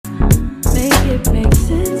makes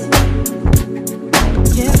sense.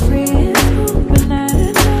 Carefree and cool, but not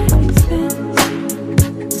at my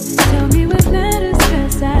expense. Tell me what matters,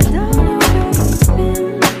 'cause I don't know where it's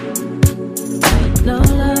been. No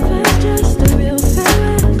love is just a real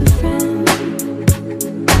farewell as a friend.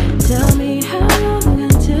 Tell me how long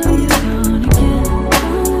until you're gone again.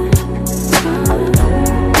 Gone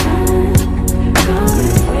again.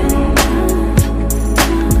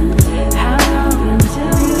 How long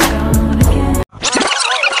until you're gone again?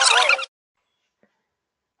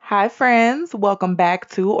 Hi, friends. Welcome back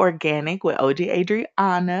to Organic with OG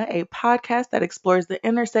Adriana, a podcast that explores the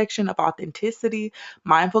intersection of authenticity,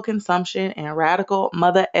 mindful consumption, and radical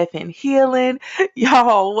mother effing healing.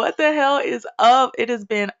 Y'all, what the hell is up? It has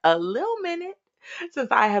been a little minute since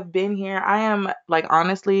I have been here. I am, like,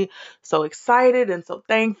 honestly so excited and so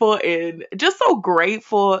thankful and just so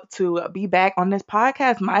grateful to be back on this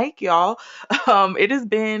podcast mic, y'all. It has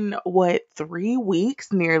been, what, 3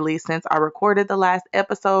 weeks nearly since I recorded the last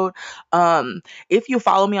episode. If you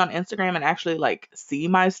follow me on Instagram and actually like see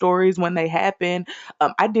my stories when they happen,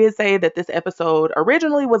 I did say that this episode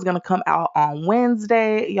originally was going to come out on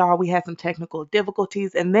Wednesday. Y'all, we had some technical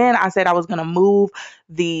difficulties, and then I said I was going to move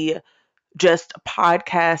the just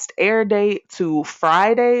podcast air date to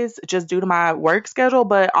Fridays just due to my work schedule.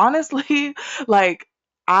 But honestly, like,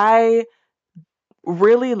 I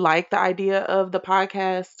really like the idea of the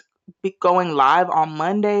podcast going live on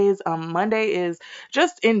Mondays. Monday is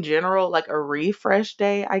just in general like a refresh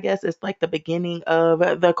day. I guess it's like the beginning of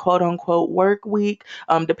the quote unquote work week,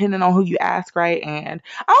 depending on who you ask, right? And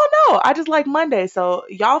I don't know, I just like Monday. So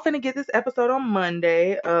y'all finna get this episode on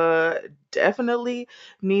Monday. Definitely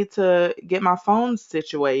need to get my phone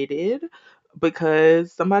situated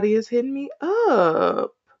because somebody is hitting me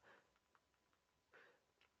up.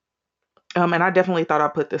 And I definitely thought I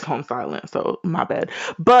put this on silent, so my bad.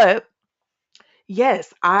 But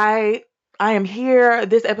yes, I am here.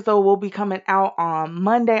 This episode will be coming out on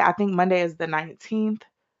Monday. I think Monday is the 19th.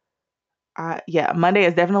 Yeah, Monday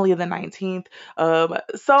is definitely the 19th.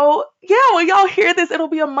 So yeah, when y'all hear this, it'll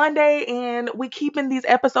be a Monday, and we keeping these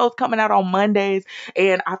episodes coming out on Mondays.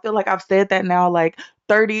 And I feel like I've said that now like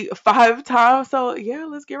 35 times. So yeah,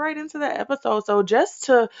 let's get right into the episode. So just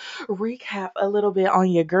to recap a little bit on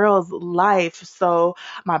your girl's life. So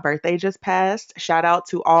my birthday just passed. Shout out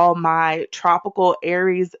to all my tropical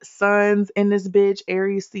Aries sons in this bitch.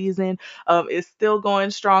 Aries season is still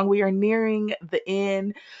going strong. We are nearing the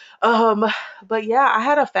end. Um, but yeah, I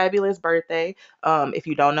had a fabulous birthday. If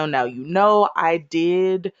you don't know now, you know. I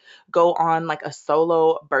did go on like a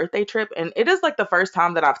solo birthday trip, and it is like the first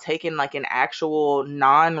time that I've taken like an actual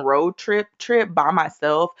non-road trip by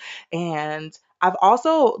myself. And I've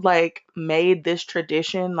also like made this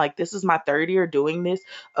tradition, like this is my third year doing this.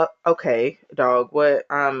 Okay, dog, what?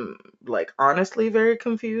 I'm like honestly very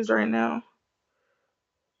confused right now.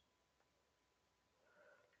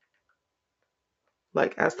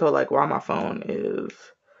 Like as to like why my phone is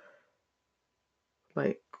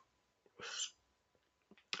like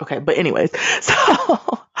okay, but anyways, so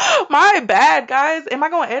my bad, guys. Am I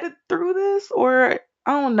gonna edit through this or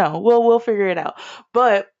I don't know. We'll figure it out.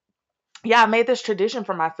 But yeah, I made this tradition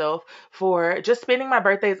for myself for just spending my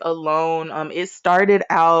birthdays alone. It started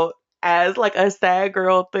out as like a sad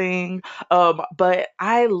girl thing. But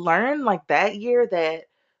I learned like that year that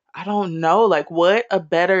I don't know, like what a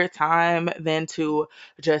better time than to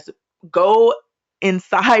just go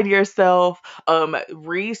inside yourself,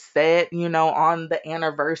 reset, on the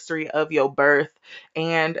anniversary of your birth.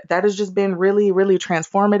 And that has just been really, really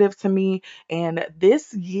transformative to me. And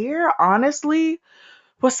this year, honestly,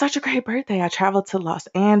 was such a great birthday. I traveled to Los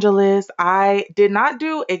Angeles. I did not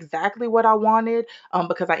do exactly what I wanted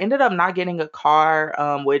because I ended up not getting a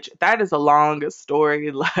car, which that is a long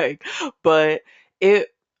story. Like, but it,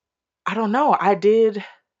 I don't know. I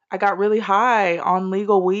got really high on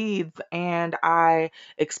legal weeds and I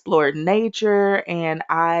explored nature and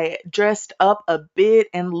I dressed up a bit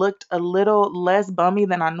and looked a little less bummy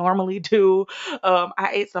than I normally do. I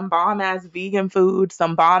ate some bomb ass vegan food,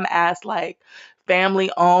 some bomb ass like family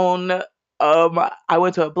owned. I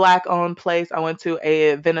went to a black owned place. I went to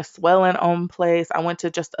a Venezuelan owned place. I went to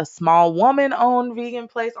just a small woman owned vegan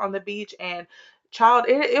place on the beach. And child,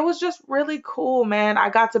 it was just really cool, man. I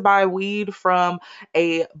got to buy weed from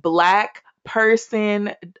a black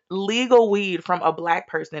person, legal weed from a black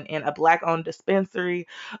person in a black owned dispensary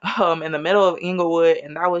in the middle of Inglewood,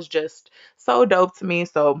 and that was just so dope to me.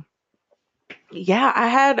 So yeah, I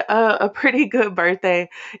had a pretty good birthday,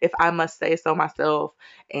 if I must say so myself.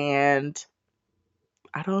 And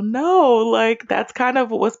I don't know, like that's kind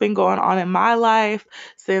of what's been going on in my life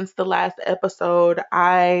since the last episode.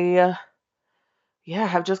 I yeah,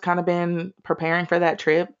 have just kind of been preparing for that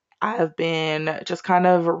trip. I've been just kind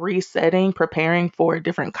of resetting, preparing for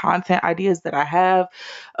different content ideas that I have.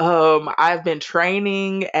 I've been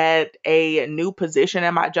training at a new position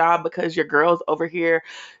at my job because your girl's over here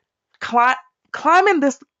cli- climbing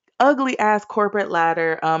this ugly ass corporate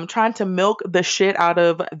ladder, trying to milk the shit out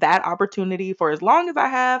of that opportunity for as long as I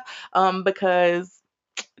have, because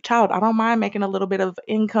child, I don't mind making a little bit of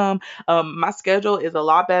income. My schedule is a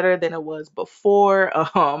lot better than it was before.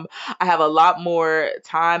 I have a lot more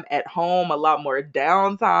time at home, a lot more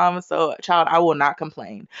downtime. So, child, I will not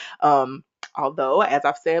complain. Although, as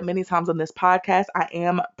I've said many times on this podcast, I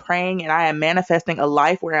am praying and I am manifesting a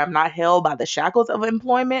life where I'm not held by the shackles of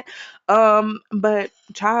employment. But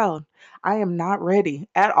child, I am not ready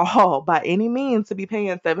at all by any means to be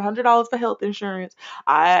paying $700 for health insurance.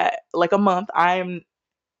 I like a month. I'm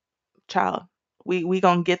child, we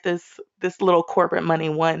gonna get this little corporate money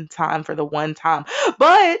one time for the one time.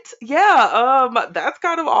 But yeah, that's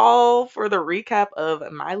kind of all for the recap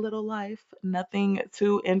of my little life. Nothing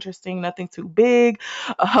too interesting, nothing too big.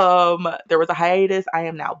 There was a hiatus. I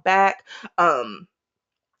am now back.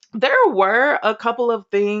 There were a couple of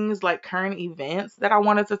things like current events that I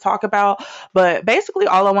wanted to talk about, but basically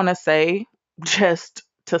all I want to say, just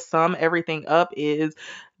to sum everything up, is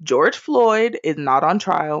George Floyd is not on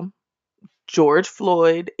trial. George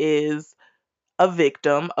Floyd is a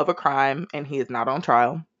victim of a crime and he is not on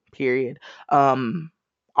trial. Period.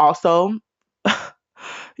 Also,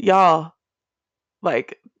 y'all,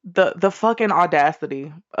 like the fucking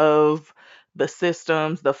audacity of the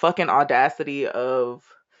systems, the fucking audacity of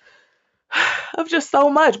just so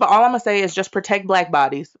much. But all I'm gonna say is just protect black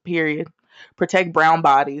bodies, period. Protect brown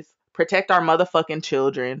bodies. Protect our motherfucking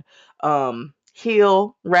children.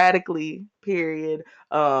 Heal radically, period.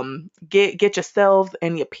 Get yourselves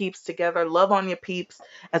and your peeps together. Love on your peeps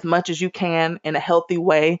as much as you can in a healthy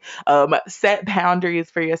way. Set boundaries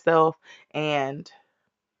for yourself. And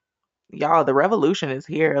y'all, the revolution is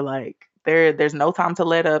here. Like there's no time to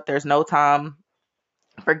let up. There's no time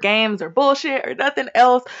for games or bullshit or nothing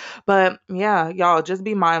else. But yeah, y'all just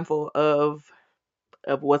be mindful of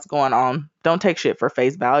what's going on. Don't take shit for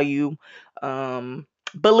face value.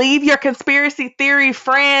 Believe your conspiracy theory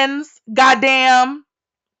friends. Goddamn.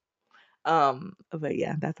 But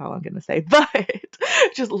yeah, that's all I'm gonna say. But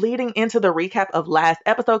just leading into the recap of last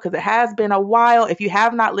episode, because it has been a while. If you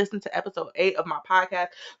have not listened to episode 8 of my podcast,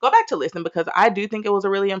 go back to listen because I do think it was a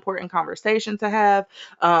really important conversation to have.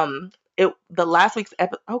 It the last week's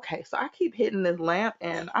episode. Okay, so I keep hitting this lamp,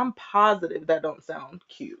 and I'm positive that don't sound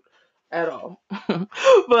cute at all.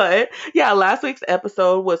 But yeah, last week's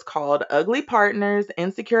episode was called Ugly Partners,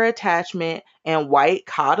 Insecure Attachment, and White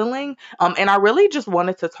Coddling. And I really just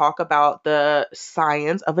wanted to talk about the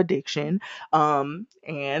science of addiction. And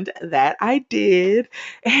that I did.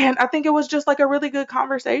 And I think it was just like a really good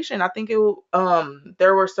conversation. I think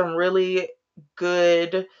there were some really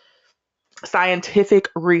good scientific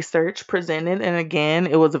research presented, and again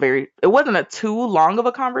it wasn't a too long of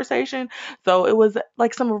a conversation, so it was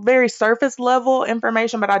like some very surface level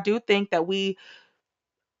information, but I do think that we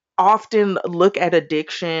often look at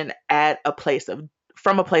addiction at a place of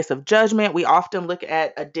from a place of judgment. We often look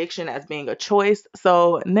at addiction as being a choice.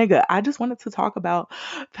 So, nigga, I just wanted to talk about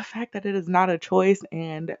the fact that it is not a choice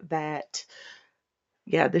and that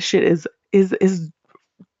yeah, this shit is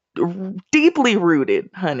deeply rooted,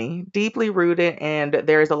 honey, deeply rooted. And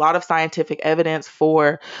there is a lot of scientific evidence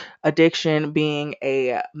for addiction being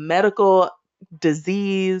a medical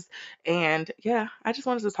disease. And yeah, I just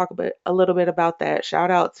wanted to talk a little bit about that.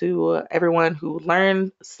 Shout out to everyone who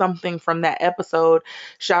learned something from that episode.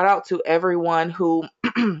 Shout out to everyone who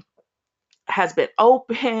has been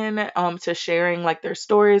open to sharing like their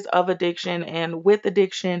stories of addiction and with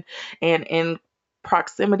addiction and in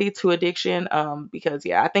proximity to addiction, because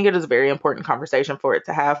yeah, I think it is a very important conversation for it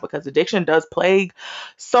to have because addiction does plague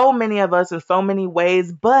so many of us in so many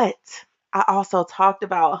ways. But I also talked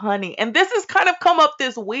about honey, and this has kind of come up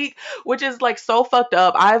this week, which is like so fucked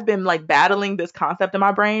up. I've been like battling this concept in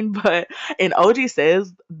my brain, but in OG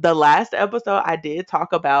says the last episode I did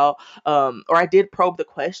talk about, or I did probe the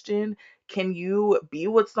question, can you be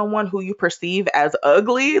with someone who you perceive as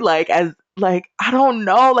ugly? Like as like I don't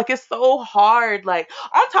know, like it's so hard. Like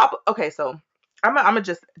on top okay, so I'm gonna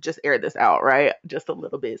just air this out, right? Just a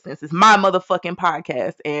little bit since it's my motherfucking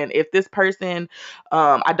podcast. And if this person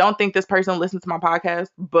I don't think this person listens to my podcast,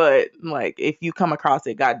 but like if you come across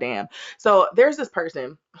it, goddamn. So there's this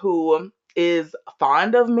person who is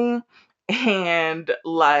fond of me and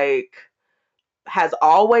like has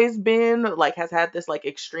always been like has had this like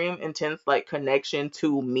extreme intense like connection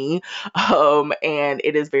to me. And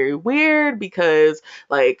it is very weird because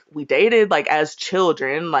like we dated like as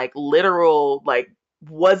children, like literal like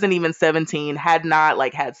wasn't even 17, had not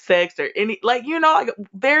like had sex or any like like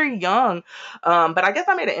very young. But I guess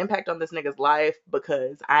I made an impact on this nigga's life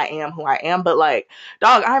because I am who I am. But like,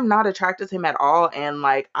 dog, I'm not attracted to him at all, and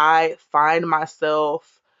like I find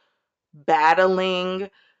myself battling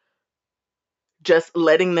just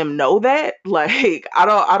letting them know that. Like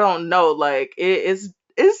I don't know, like it is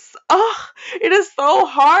so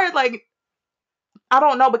hard. Like I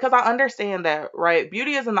don't know, because I understand that, right?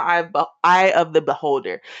 Beauty is in the eye of the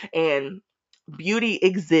beholder, and beauty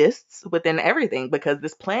exists within everything because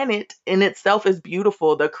this planet in itself is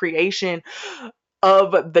beautiful. The creation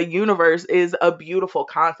of the universe is a beautiful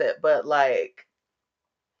concept, but like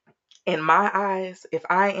in my eyes, if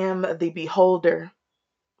I am the beholder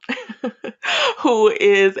who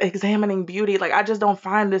is examining beauty, like I just don't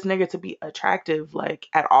find this nigga to be attractive like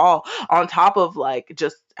at all, on top of like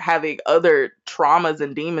just having other traumas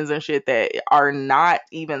and demons and shit that are not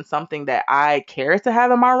even something that I care to have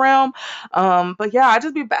in my realm. But yeah, I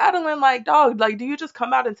just be battling like, dog, like do you just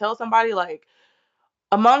come out and tell somebody like,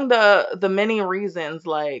 among the many reasons,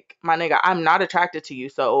 like my nigga, I'm not attracted to you,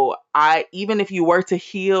 so I, even if you were to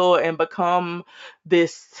heal and become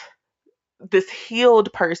this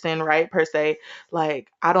healed person, right, per se, like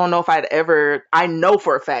I don't know if I know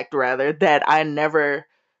for a fact rather that I never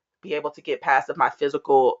be able to get past of my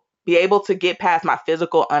physical be able to get past my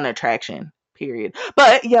physical unattraction, period.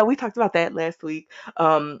 But yeah, we talked about that last week.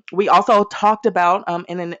 We also talked about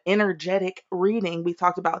in an energetic reading, we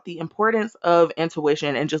talked about the importance of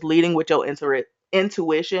intuition and just leading with your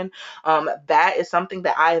intuition. That is something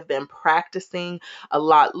that I have been practicing a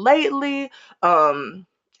lot lately.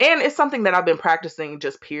 And it's something that I've been practicing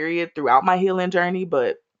just period throughout my healing journey.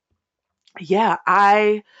 But yeah,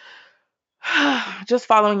 I just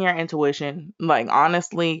following your intuition. Like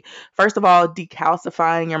honestly, first of all,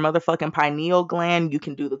 decalcifying your motherfucking pineal gland. You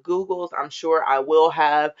can do the Googles. I'm sure I will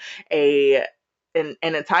have a an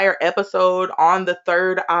entire episode on the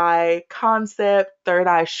third eye concept, third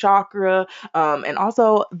eye chakra, and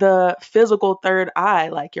also the physical third eye,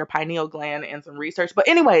 like your pineal gland, and some research. But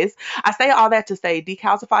anyways, I say all that to say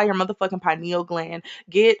decalcify your motherfucking pineal gland.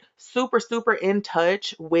 Get super, super in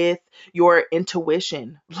touch with your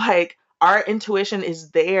intuition. Like our intuition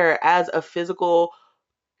is there as a physical,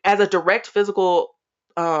 as a direct physical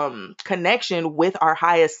connection with our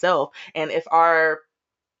highest self. And if our,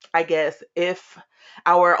 I guess, if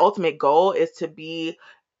our ultimate goal is to be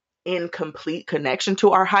in complete connection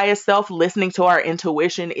to our highest self, listening to our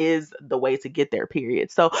intuition is the way to get there,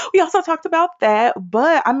 period. So we also talked about that.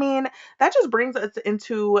 But I mean, that just brings us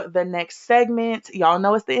into the next segment. Y'all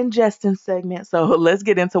know it's the ingesting segment. So let's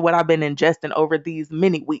get into what I've been ingesting over these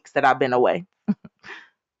many weeks that I've been away.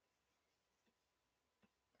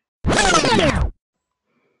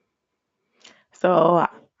 So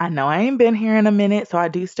I know I ain't been here in a minute, so I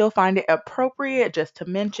do still find it appropriate just to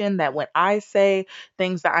mention that when I say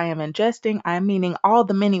things that I am ingesting, I'm meaning all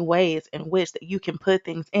the many ways in which that you can put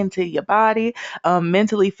things into your body,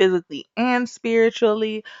 mentally, physically, and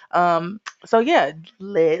spiritually. So yeah,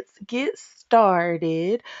 let's get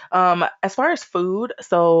started. As far as food,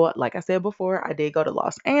 so like I said before, I did go to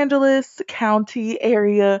Los Angeles County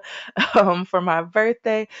area for my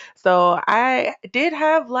birthday. So I did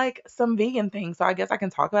have like some vegan things. So I guess I can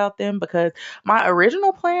talk about them because my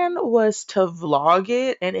original plan was to vlog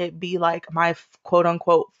it and it be like my quote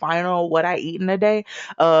unquote final what I eat in a day.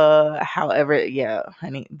 However, yeah,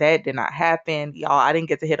 honey, that did not happen. Y'all, I didn't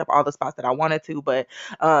get to hit up all the spots that I wanted to, but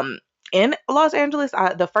um in Los Angeles,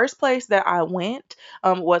 the first place that I went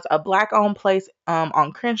was a black owned place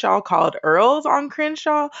on Crenshaw called Earl's on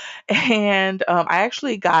Crenshaw. And I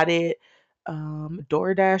actually got it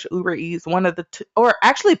DoorDash, Uber Eats, one of the two, or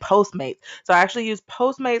actually Postmates. So I actually used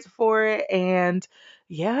Postmates for it, and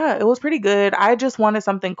yeah, it was pretty good. I just wanted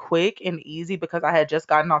something quick and easy because I had just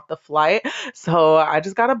gotten off the flight. So I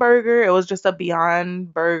just got a burger. It was just a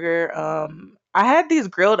Beyond Burger. I had these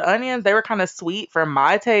grilled onions. They were kind of sweet for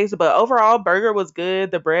my taste, but overall, burger was good.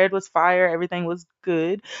 The bread was fire. Everything was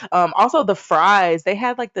good. Also the fries. They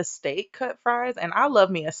had like the steak cut fries, and I love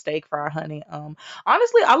me a steak fry, honey.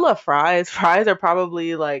 Honestly, I love fries. Fries are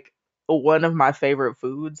probably like one of my favorite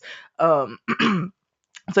foods. Um,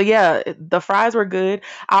 so yeah, the fries were good.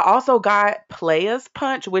 I also got Playas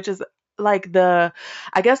Punch, which is like I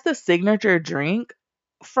guess the signature drink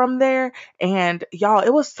from there. And y'all,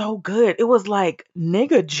 it was so good. It was like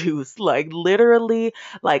nigga juice, like literally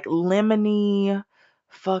like lemony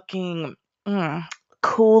fucking. Mm.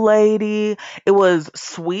 Kool-Aid. It was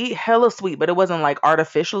sweet, hella sweet, but it wasn't like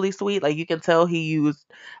artificially sweet. Like you can tell he used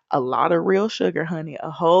a lot of real sugar, honey, a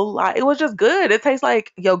whole lot. It was just good. It tastes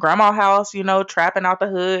like your grandma house, trapping out the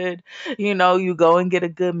hood. You go and get a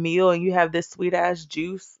good meal and you have this sweet ass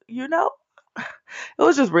juice. It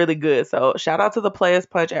was just really good. So shout out to the Players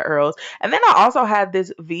Punch at Earl's. And then I also had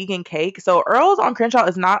this vegan cake. So Earl's on Crenshaw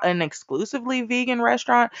is not an exclusively vegan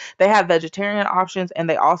restaurant. They have vegetarian options and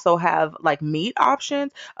they also have like meat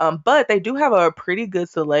options. But they do have a pretty good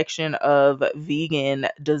selection of vegan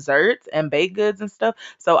desserts and baked goods and stuff.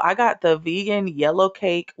 So I got the vegan yellow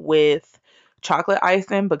cake with chocolate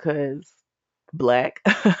icing because black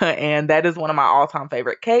and that is one of my all-time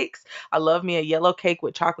favorite cakes. I love me a yellow cake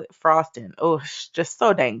with chocolate frosting. Oh, it's just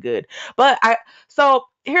so dang good. But so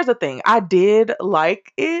here's the thing. I did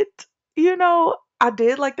like it, I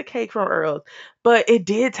did like the cake from Earl's, but it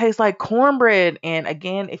did taste like cornbread. And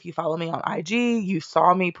again, if you follow me on IG, you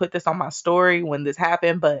saw me put this on my story when this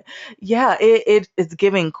happened. But yeah, it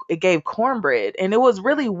gave cornbread. And it was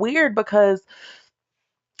really weird because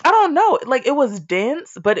I don't know. Like it was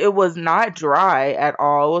dense, but it was not dry at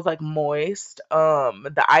all. It was like moist.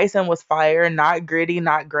 The icing was fire, not gritty,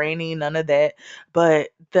 not grainy, none of that. But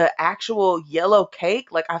the actual yellow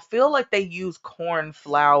cake, like I feel like they use corn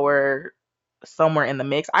flour somewhere in the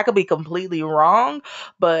mix. I could be completely wrong,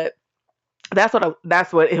 but that's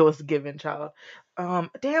what it was given, child. Damn,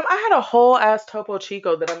 I had a whole ass Topo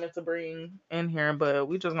Chico that I meant to bring in here, but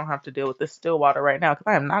we just gonna have to deal with this still water right now because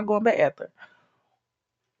I am not going back at there.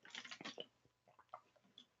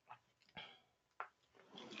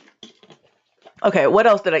 Okay, what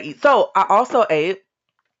else did I eat? So I also ate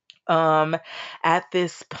um at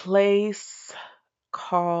this place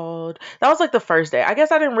called that was like the first day. I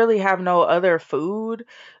guess I didn't really have no other food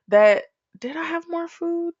that did I have more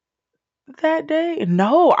food that day?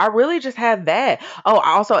 No, I really just had that. Oh,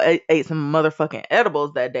 I also ate some motherfucking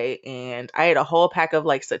edibles that day and I ate a whole pack of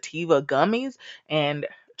like sativa gummies and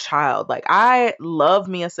child, like I love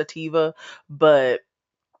me a sativa, but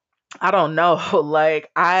I don't know. Like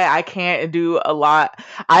I can't do a lot.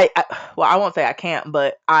 Well, I won't say I can't,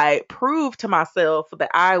 but I proved to myself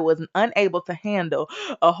that I was unable to handle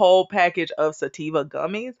a whole package of sativa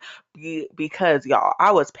gummies because y'all,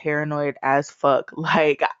 I was paranoid as fuck.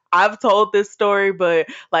 Like I've told this story, but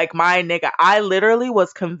like my nigga, I literally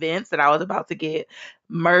was convinced that I was about to get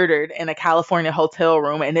murdered in a California hotel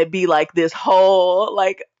room and it'd be like this whole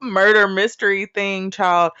like murder mystery thing,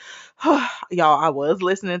 child. Y'all, I was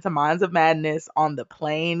listening to Minds of Madness on the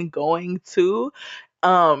plane going to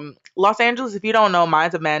Los Angeles. If you don't know,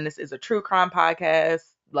 Minds of Madness is a true crime podcast,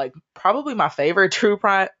 like probably my favorite true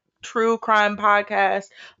crime podcast.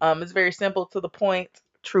 It's very simple to the point,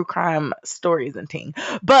 true crime stories and ting.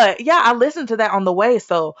 But yeah, I listened to that on the way,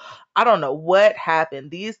 so I don't know what happened.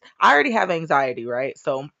 These I already have anxiety, right?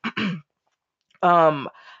 So um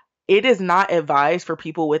it is not advised for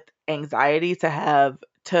people with anxiety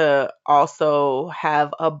to also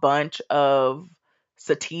have a bunch of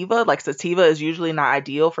sativa. Like sativa is usually not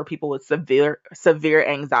ideal for people with severe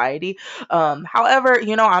anxiety. However,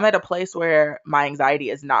 I'm at a place where my anxiety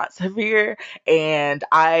is not severe and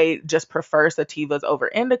I just prefer sativas over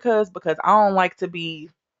indicas because I don't like to be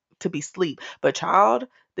sleep. But child,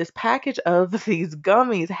 this package of these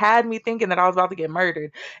gummies had me thinking that I was about to get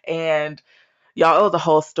murdered. And y'all, it was a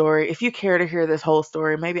whole story. If you care to hear this whole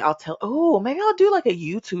story, maybe I'll do like a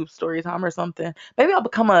YouTube story time or something. Maybe I'll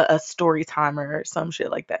become a story timer or some shit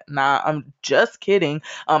like that. Nah, I'm just kidding.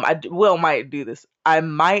 Might do this. I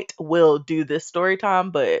might will do this story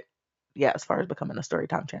time, but yeah, as far as becoming a story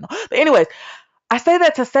time channel. But anyways, I say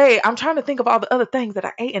that to say I'm trying to think of all the other things that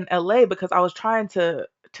I ate in LA because I was trying to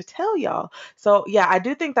tell y'all. So yeah, I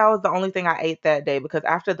do think that was the only thing I ate that day because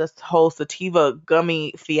after this whole sativa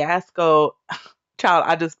gummy fiasco, child,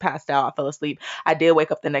 I just passed out. I fell asleep. I did wake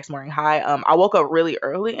up the next morning high. I woke up really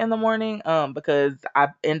early in the morning because I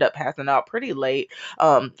end up passing out pretty late,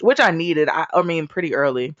 which I needed. I mean pretty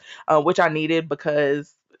early, which I needed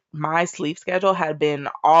because my sleep schedule had been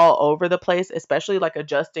all over the place, especially like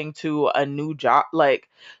adjusting to a new job. Like,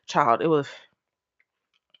 child, it was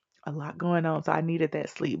a lot going on, so I needed that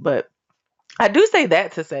sleep. But I do say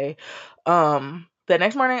that to say, the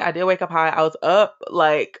next morning I did wake up high. I was up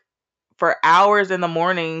like for hours in the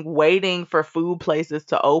morning waiting for food places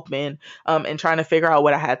to open and trying to figure out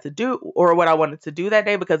what I had to do or what I wanted to do that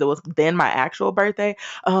day because it was then my actual birthday.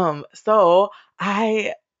 So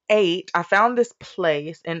I found this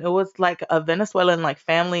place and it was like a Venezuelan like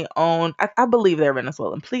family owned. I believe they're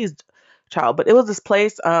Venezuelan. Please child, but it was this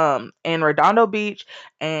place in Redondo Beach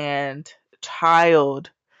and child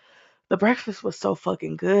The breakfast was so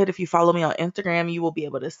fucking good. If you follow me on Instagram, you will be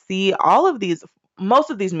able to see all of these, most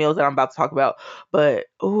of these meals that I'm about to talk about. But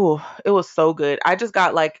ooh, it was so good. I just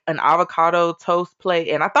got like an avocado toast plate,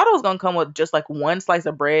 and I thought it was gonna come with just like one slice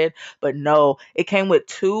of bread, but no, it came with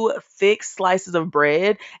two thick slices of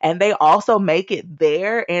bread, and they also make it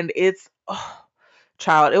there, and it's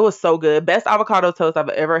child, it was so good. Best avocado toast I've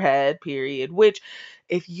ever had, period. Which,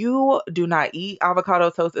 if you do not eat avocado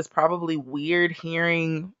toast, it's probably weird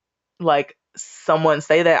hearing like someone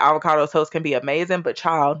say that avocado toast can be amazing, but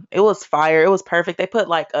child, it was fire. It was perfect. They put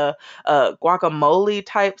like a guacamole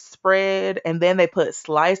type spread, and then they put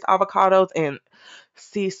sliced avocados and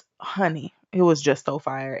honey. It was just so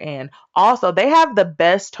fire. And also, they have the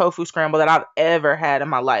best tofu scramble that I've ever had in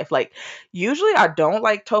my life. Like, usually I don't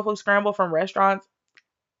like tofu scramble from restaurants.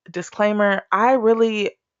 Disclaimer, I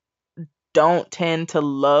really don't tend to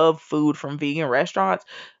love food from vegan restaurants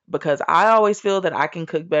because I always feel that I can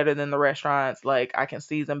cook better than the restaurants, like I can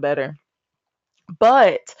season better.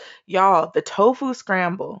 But y'all, the tofu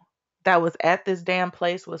scramble that was at this damn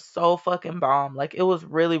place was so fucking bomb. Like, it was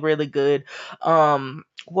really really good.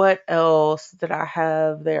 What else did I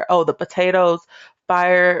have there? Oh, the potatoes,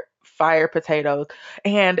 fire potatoes.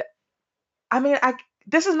 And I mean, I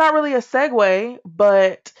this is not really a segue,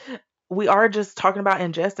 but we are just talking about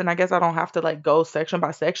ingest, and I guess I don't have to like go section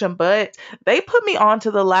by section, but they put me on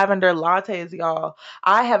to the lavender lattes, y'all.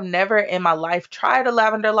 I have never in my life tried a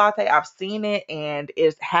lavender latte. I've seen it, and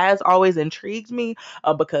it has always intrigued me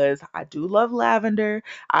because I do love lavender.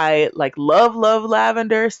 I like love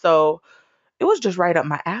lavender, so it was just right up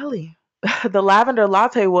my alley. The lavender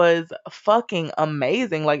latte was fucking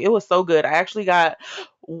amazing. Like, it was so good. I actually got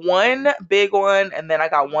one big one, and then I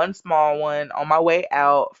got one small one on my way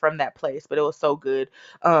out from that place, but it was so good.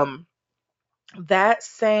 Um that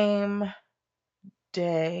same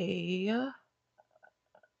day,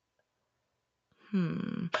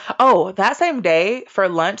 Hmm. Oh, that same day for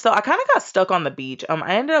lunch. So I kind of got stuck on the beach.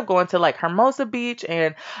 I ended up going to like Hermosa Beach,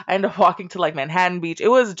 and I ended up walking to like Manhattan Beach. It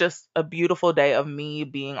was just a beautiful day of me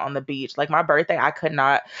being on the beach. Like, my birthday, I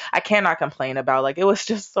cannot complain about. Like, it was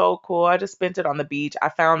just so cool. I just spent it on the beach. I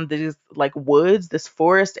found these like woods, this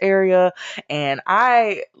forest area, and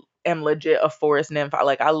I am legit a forest nymph.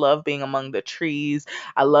 I love being among the trees.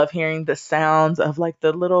 I love hearing the sounds of like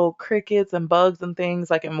the little crickets and bugs and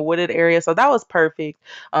things like in a wooded area. So that was perfect.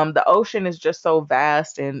 The ocean is just so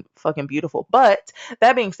vast and fucking beautiful. But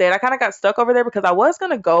that being said, I kind of got stuck over there because I was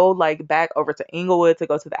gonna go like back over to Inglewood to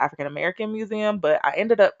go to the African American Museum, but I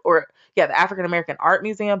ended up, or yeah, the African American Art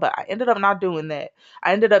Museum, but I ended up not doing that.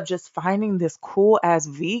 I ended up just finding this cool ass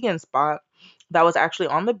vegan spot that was actually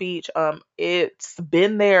on the beach. It's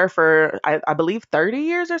been there for I believe 30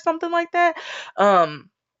 years or something like that. Um,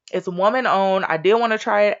 it's woman owned. I did want to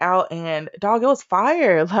try it out, and dog, it was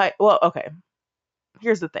fire. Like, well, okay.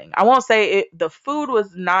 Here's the thing. I won't say it. The food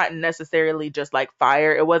was not necessarily just like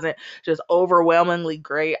fire. It wasn't just overwhelmingly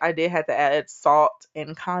great. I did have to add salt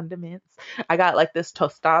and condiments. I got like this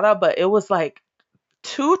tostada, but it was like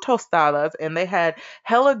two tostadas, and they had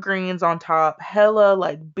hella greens on top, hella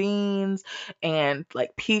like beans and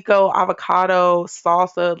like pico, avocado,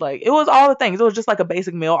 salsa. Like, it was all the things. It was just like a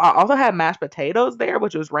basic meal. I also had mashed potatoes there,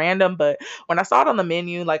 which was random, but when I saw it on the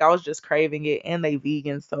menu, like, I was just craving it, and they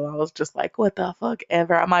vegan, so I was just like, what the fuck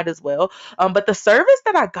ever, I might as well. But the service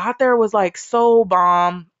that I got there was like so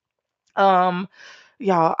bomb. Um,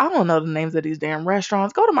 Y'all, I don't know the names of these damn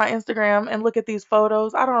restaurants. Go to my Instagram and look at these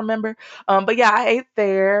photos. I don't remember. But yeah, I ate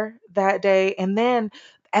there that day. And then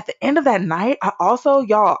at the end of that night,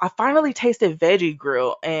 I finally tasted Veggie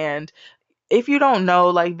Grill. And if you don't know,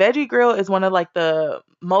 like, Veggie Grill is one of like the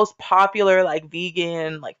most popular like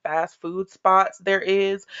vegan like fast food spots there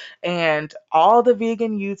is, and all the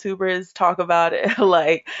vegan YouTubers talk about it.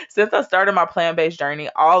 Like, since I started my plant-based journey,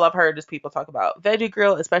 all I've heard is people talk about Veggie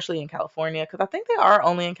Grill, especially in California, because I think they are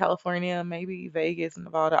only in California, maybe Vegas and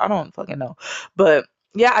Nevada. I don't fucking know, but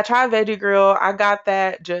yeah, I tried Veggie Grill. I got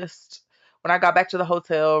that just when I got back to the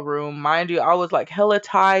hotel room. Mind you, I was like hella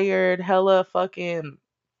tired, hella fucking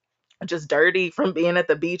just dirty from being at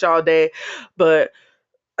the beach all day. But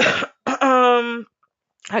um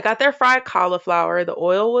I got their fried cauliflower. The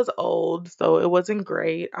oil was old, so it wasn't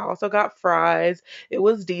great. I also got fries. It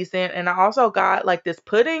was decent. And I also got like this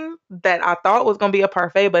pudding that I thought was gonna be a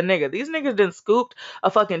parfait, but nigga, these niggas done scooped a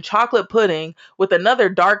fucking chocolate pudding with another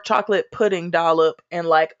dark chocolate pudding dollop and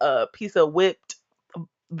like a piece of whipped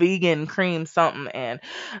vegan cream something, and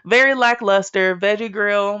very lackluster. Veggie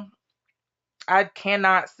Grill, I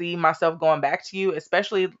cannot see myself going back to you,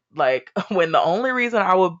 especially like when the only reason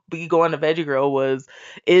I would be going to Veggie Grill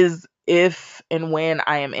is if and when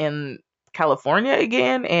I am in California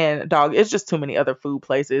again, and dog, it's just too many other food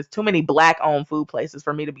places, too many black owned food places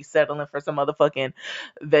for me to be settling for some motherfucking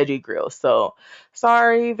veggie grill. So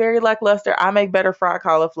sorry, very lackluster. I make better fried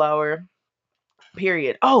cauliflower.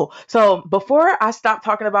 Period. Oh, so before I stop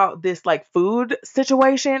talking about this like food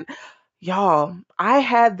situation, y'all, I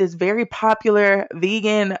had this very popular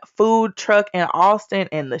vegan food truck in Austin,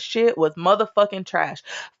 and the shit was motherfucking trash.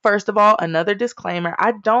 First of all, another disclaimer,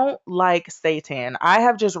 I don't like seitan. I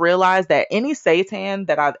have just realized that any seitan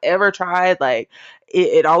that I've ever tried, like,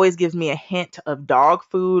 it always gives me a hint of dog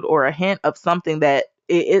food or a hint of something that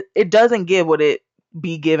it doesn't give what it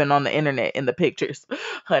be given on the internet in the pictures.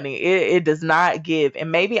 Honey, it does not give. And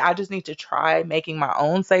maybe I just need to try making my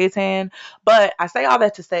own seitan. But I say all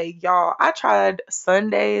that to say, y'all, I tried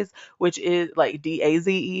Sundays, which is like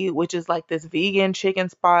DAZE, which is like this vegan chicken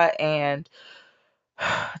spot, and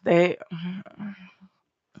they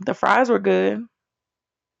the fries were good.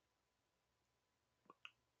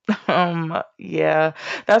 Yeah,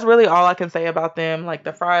 that's really all I can say about them. Like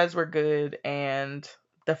the fries were good, and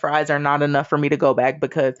the fries are not enough for me to go back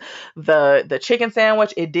because the chicken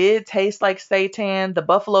sandwich, it did taste like seitan. The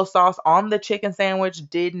buffalo sauce on the chicken sandwich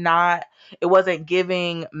did not, it wasn't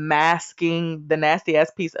giving, masking the nasty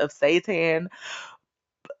ass piece of seitan.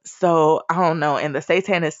 So I don't know. And the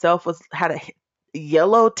seitan itself was had a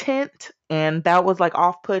yellow tint, and that was like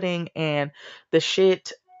off putting, and the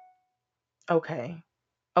shit. Okay.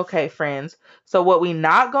 Okay, friends. So what we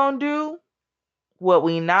not gonna do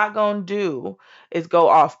is go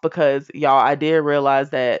off, because y'all, I did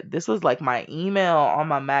realize that this was like my email on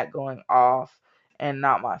my Mac going off and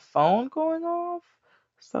not my phone going off.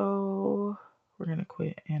 So we're gonna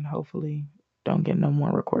quit and hopefully don't get no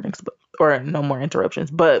more recordings, or no more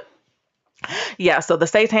interruptions. But yeah, so the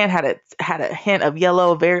seitan had a hint of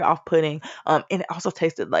yellow, very off-putting. And it also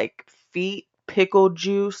tasted like feet pickle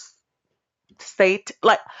juice.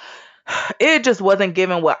 Like, it just wasn't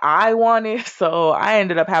giving what I wanted. So I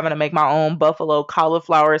ended up having to make my own buffalo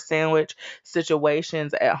cauliflower sandwich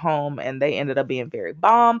situations at home, and they ended up being very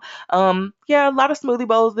bomb. Yeah, a lot of smoothie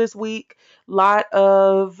bowls this week, lot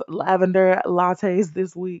of lavender lattes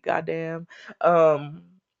this week, goddamn. Um,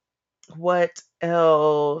 what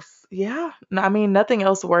else? Yeah, I mean, nothing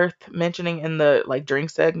else worth mentioning in the like drink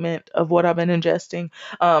segment of what I've been ingesting.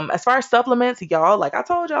 As far as supplements, y'all, like I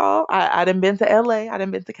told y'all, I done been to LA, I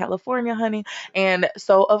done been to California, honey. And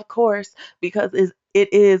so of course, because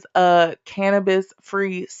it is a cannabis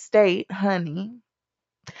free state, honey,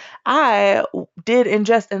 I did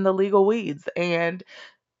ingest in the legal weeds. And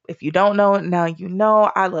if you don't know, now you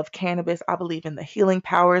know. I love cannabis. I believe in the healing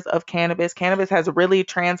powers of cannabis. Cannabis has really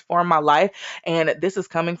transformed my life. And this is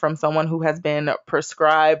coming from someone who has been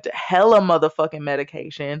prescribed hella motherfucking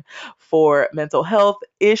medication for mental health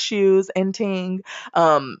issues and ting.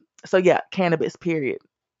 So yeah, cannabis, period.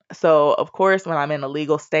 So of course, when I'm in a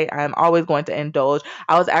legal state, I'm always going to indulge.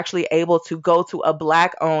 I was actually able to go to a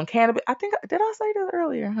black owned cannabis. I think, did I say that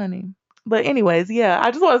earlier, honey? But anyways, yeah,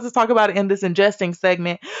 I just wanted to talk about it in this ingesting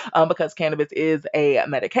segment, because cannabis is a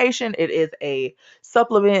medication. It is a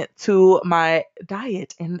supplement to my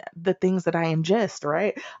diet and the things that I ingest,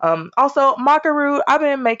 right? Also, maca root. I've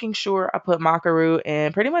been making sure I put maca root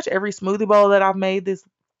in pretty much every smoothie bowl that I've made these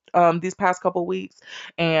past couple weeks,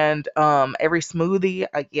 and every smoothie.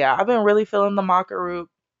 Yeah, I've been really feeling the maca root.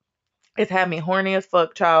 It's had me horny as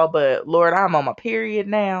fuck, child, but Lord, I'm on my period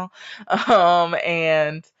now.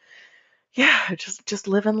 And yeah, just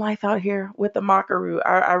living life out here with the Makaru.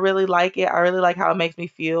 I really like it. I really like how it makes me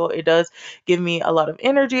feel. It does give me a lot of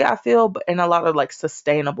energy, I feel, and a lot of like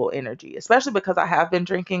sustainable energy, especially because I have been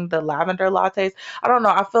drinking the lavender lattes. I don't know.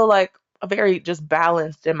 I feel like very just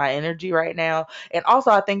balanced in my energy right now. And also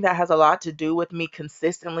I think that has a lot to do with me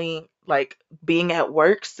consistently like being at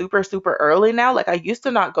work super super early now. Like I used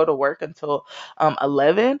to not go to work until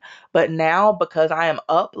 11, but now because I am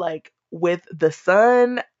up like with the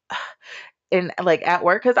sun and like at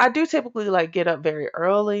work, because I do typically like get up very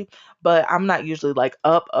early, but I'm not usually like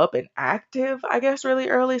up and active, I guess, really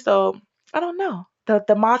early. So I don't know. The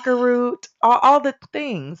maca root, all the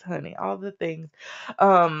things, honey, all the things.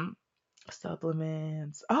 Um,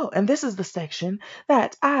 Supplements. Oh, and this is the section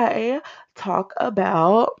that I talk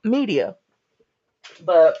about media.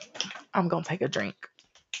 But I'm gonna take a drink.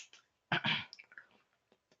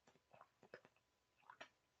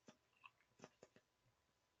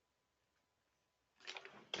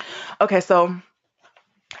 Okay, so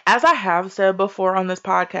as I have said before on this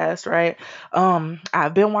podcast, right?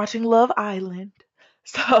 I've been watching Love Island.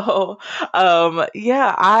 So,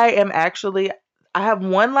 yeah, I have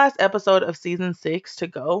one last episode of season 6 to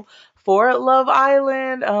go for Love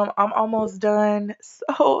Island. I'm almost done.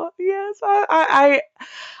 So yes, I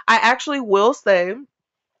actually will say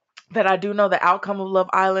that I do know the outcome of Love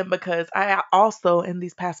Island because I also in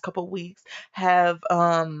these past couple weeks have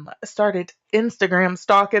started Instagram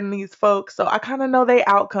stalking these folks. So I kind of know they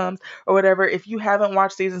outcomes or whatever. If you haven't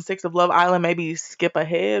watched season 6 of Love Island, maybe skip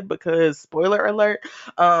ahead because spoiler alert.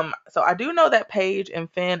 So I do know that Paige and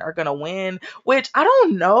Finn are gonna win, which I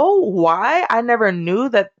don't know why. I never knew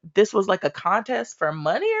that this was like a contest for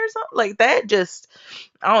money or something. Like that just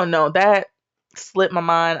I don't know. That slipped my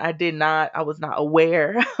mind. I was not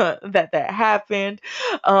aware that that happened.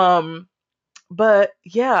 Um, but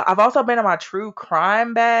yeah, I've also been in my true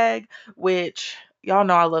crime bag, which y'all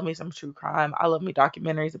know I love me some true crime. I love me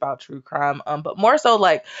documentaries about true crime. But more so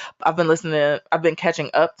like I've been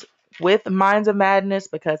catching up with Minds of Madness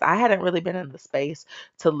because I hadn't really been in the space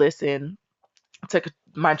to listen to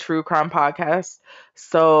my true crime podcast.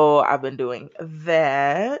 So I've been doing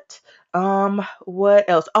that. What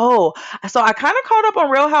else? Oh, so I kind of caught up on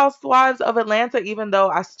Real Housewives of Atlanta, even though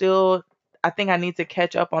I think I need to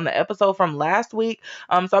catch up on the episode from last week.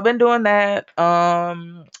 So I've been doing that.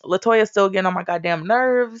 Latoya's still getting on my goddamn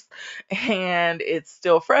nerves, and it's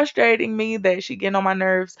still frustrating me that she getting on my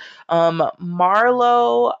nerves.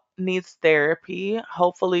 Marlo needs therapy.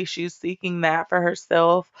 Hopefully she's seeking that for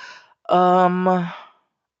herself. Um,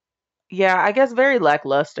 yeah, I guess very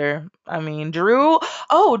lackluster. I mean, Drew.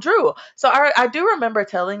 So I do remember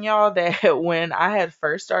telling y'all that when I had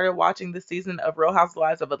first started watching the season of Real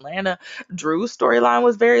Housewives of Atlanta, Drew's storyline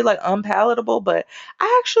was very like unpalatable, but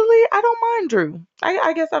I don't mind Drew.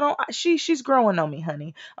 I guess I don't she's growing on me,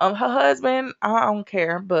 honey. Her husband, I don't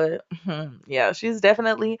care, but yeah, she's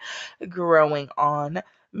definitely growing on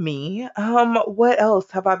me. What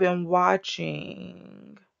else have I been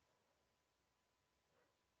watching?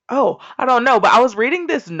 Oh, I don't know, but I was reading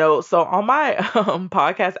this note. So on my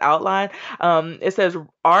podcast outline, it says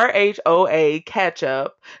RHOA catch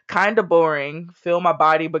up, kind of boring, feel my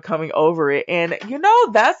body becoming over it. And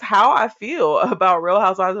that's how I feel about Real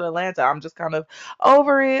Housewives of Atlanta. I'm just kind of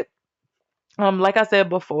over it. Like I said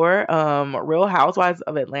before, Real Housewives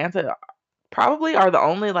of Atlanta probably are the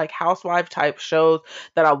only like housewife type shows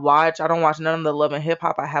that I watch. I don't watch none of the Love and Hip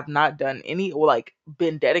Hop. I have not done any or like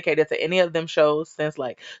been dedicated to any of them shows since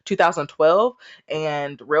like 2012.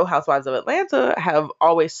 And Real Housewives of Atlanta have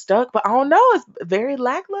always stuck, but I don't know. It's very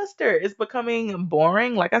lackluster. It's becoming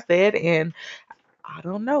boring, like I said, and I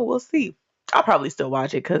don't know. We'll see. I'll probably still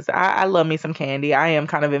watch it because I love me some Candy. I am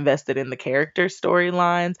kind of invested in the character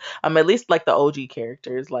storylines. At least like the OG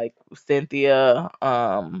characters like Cynthia,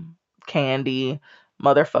 Candy,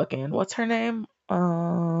 motherfucking what's her name? Oh,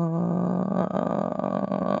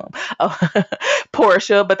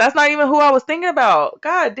 Portia, but that's not even who I was thinking about.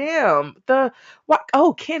 God damn. The what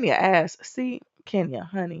oh Kenya ass. See, Kenya,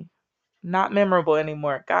 honey not memorable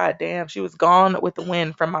anymore. God damn, she was gone with the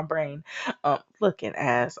wind from my brain. Looking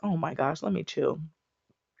ass. Oh my gosh, let me chill.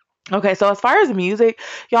 Okay, so as far as music,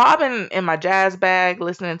 y'all, I've been in my jazz bag,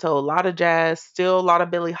 listening to a lot of jazz, still a lot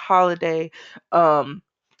of Billie Holiday,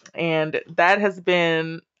 and that has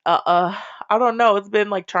been, I don't know, it's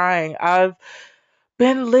been like trying. I've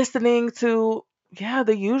been listening to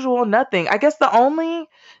the usual nothing. I guess the only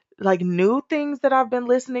like new things that I've been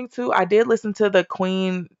listening to, I did listen to the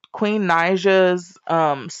Queen Nija's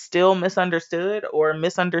Still Misunderstood or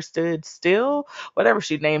Misunderstood Still, whatever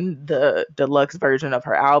she named the deluxe version of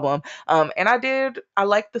her album. And I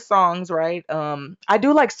like the songs, right? I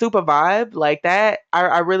do like Super Vibe, like that.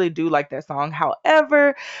 I really do like that song.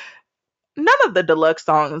 However, none of the deluxe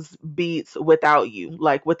songs beats Without You.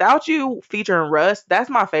 Like Without You featuring Russ, that's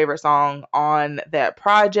my favorite song on that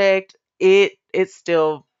project. It's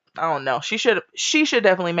still I don't know. She should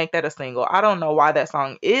definitely make that a single. I don't know why that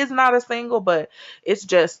song is not a single, but it's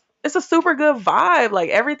a super good vibe. Like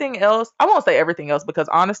everything else, I won't say everything else because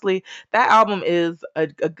honestly, that album is a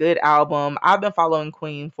good album. I've been following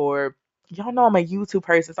Queen for y'all know I'm a YouTube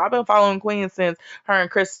person, so I've been following Queen since her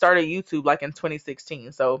and Chris started YouTube like in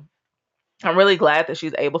 2016. So I'm really glad that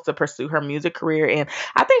she's able to pursue her music career and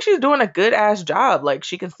I think she's doing a good ass job. Like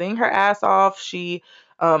she can sing her ass off. She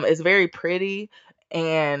is very pretty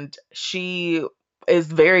and she is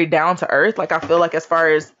very down to earth. Like I feel like as far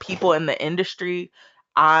as people in the industry,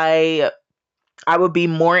 I I would be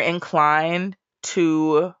more inclined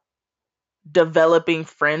to developing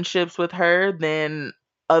friendships with her than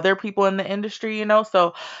other people in the industry,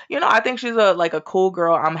 So, I think she's a cool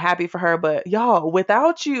girl. I'm happy for her, but y'all,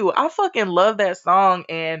 Without You, I fucking love that song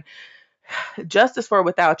and Justice for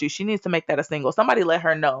Without You. She needs to make that a single. Somebody let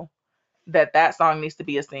her know that that song needs to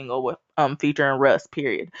be a single with featuring Russ,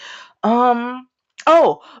 period. Um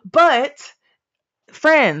Oh, but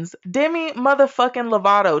friends, Demi motherfucking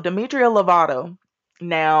Lovato, Demetria Lovato.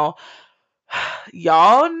 Now,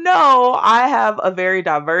 y'all know I have a very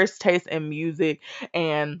diverse taste in music,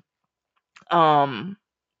 and um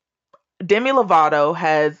Demi Lovato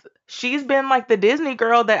has she's been like the Disney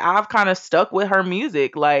girl that I've kind of stuck with her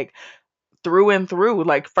music like through and through.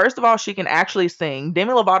 Like first of all, she can actually sing.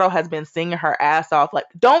 Demi Lovato has been singing her ass off. Like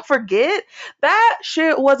don't forget that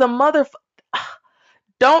shit was a mother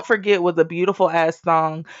don't forget was a beautiful ass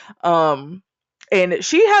song. Um and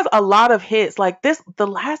she has a lot of hits. Like this the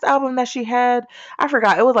last album that she had, I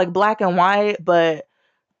forgot. It was like black and white, but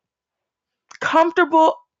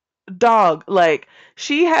comfortable dog. Like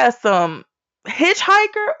she has some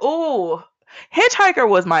Hitchhiker. Ooh, Hitchhiker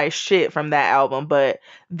was my shit from that album. But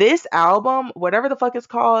this album, whatever the fuck it's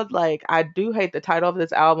called, like I do hate the title of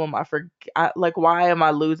this album. I forget. Like, why am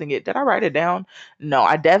I losing it? Did I write it down? No,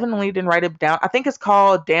 I definitely didn't write it down. I think it's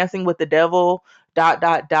called Dancing with the Devil. Dot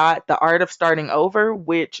dot dot. The Art of Starting Over,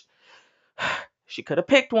 which she could have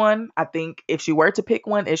picked one. I think if she were to pick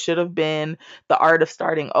one, it should have been The Art of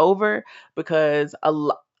Starting Over because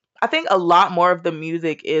I think a lot more of the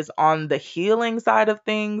music is on the healing side of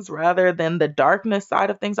things rather than the darkness side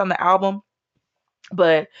of things on the album.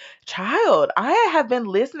 But child, I have been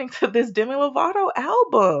listening to this Demi Lovato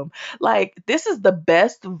album. Like this is the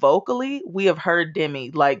best vocally we have heard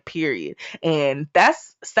Demi, like period. And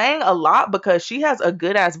that's saying a lot because she has a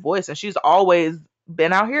good ass voice and she's always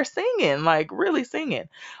been out here singing, like really singing.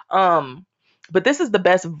 Um but this is the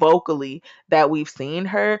best vocally that we've seen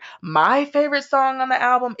her. My favorite song on the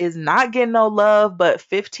album is Not Getting No Love, but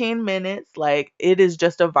 15 minutes. Like it is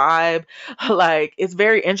just a vibe. Like it's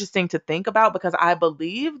very interesting to think about because I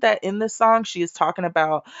believe that in this song she is talking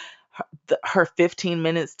about her 15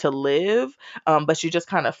 minutes to live, but she just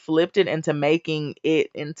kind of flipped it into making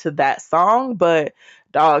it into that song. But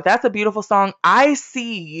dog, that's a beautiful song. I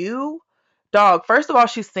See You, dog. First of all,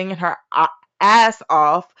 she's singing her ass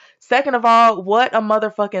off. Second of all, what a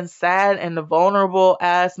motherfucking sad and vulnerable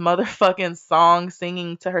ass motherfucking song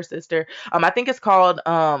singing to her sister. I think it's called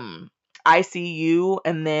I See You,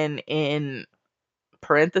 and then in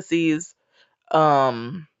parentheses,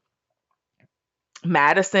 um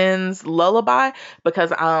Madison's Lullaby,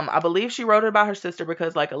 because I believe she wrote it about her sister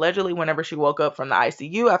because like allegedly whenever she woke up from the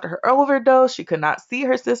ICU after her overdose, she could not see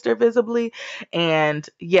her sister visibly. And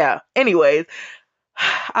yeah, anyways,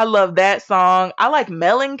 I love that song. I like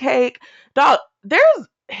Melon Cake. Dog, there's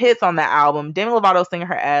hits on that album. Demi Lovato singing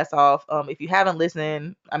her ass off. If you haven't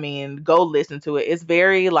listened, I mean, go listen to it. It's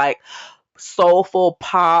very like soulful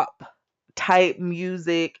pop type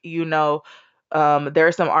music, you know.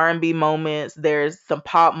 There's some R&B moments, there's some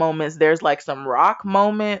pop moments, there's like some rock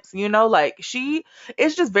moments, you know, like she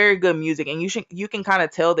it's just very good music and you can kind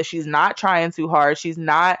of tell that she's not trying too hard.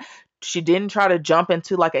 She didn't try to jump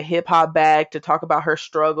into like a hip hop bag to talk about her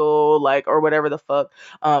struggle, like or whatever the fuck.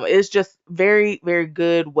 It's just very, very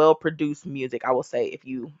good, well produced music. I will say if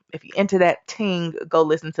you into that ting, go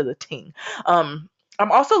listen to the ting. Um,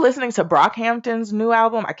 I'm also listening to Brockhampton's new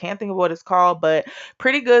album. I can't think of what it's called, but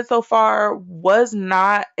pretty good so far. Was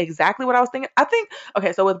not exactly what I was thinking. I think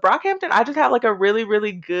okay, so with Brockhampton, I just had like a really,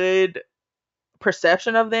 really good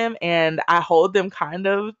perception of them and I hold them kind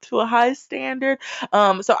of to a high standard.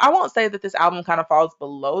 So I won't say that this album kind of falls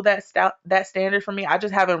below that standard for me. I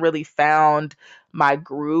just haven't really found my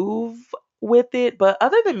groove with it. But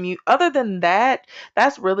other than that,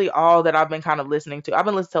 that's really all that I've been kind of listening to. I've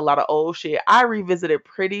been listening to a lot of old shit. I revisited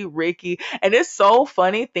Pretty Ricky and it's so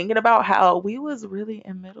funny thinking about how we was really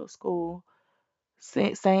in middle school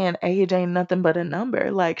saying age ain't nothing but a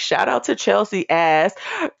number. Like shout out to Chelsea Ass,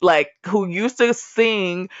 like who used to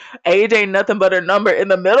sing age ain't nothing but a number in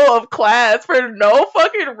the middle of class for no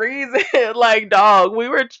fucking reason. Like dog, we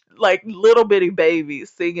were like little bitty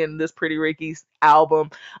babies singing this Pretty Ricky's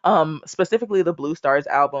album, specifically the Blue Stars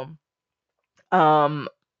album.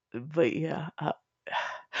 But yeah,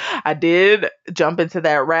 I did jump into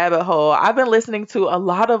that rabbit hole. I've been listening to a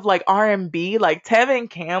lot of like R&B, like Tevin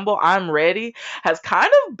Campbell. I'm Ready has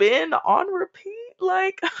kind of been on repeat.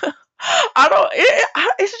 Like I don't.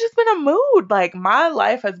 It's just been a mood. Like my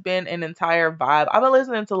life has been an entire vibe. I've been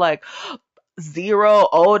listening to like Zero,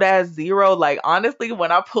 old ass Zero. Like honestly,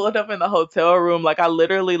 when I pulled up in the hotel room, like I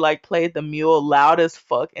literally like played the mule loud as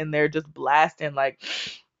fuck in there, just blasting. Like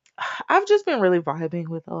I've just been really vibing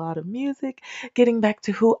with a lot of music, getting back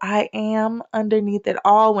to who I am underneath it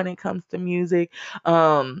all when it comes to music.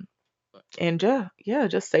 Um, and yeah,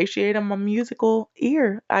 just satiating my musical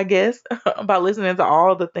ear, I guess, by listening to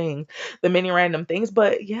all the things, the many random things.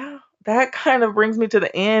 But yeah, that kind of brings me to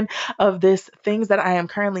the end of this things that I am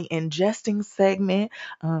currently ingesting segment.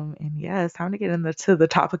 And yeah, it's time to get into the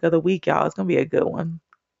topic of the week, y'all. It's gonna be a good one.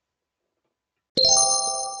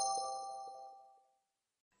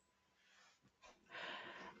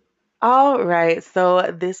 All right,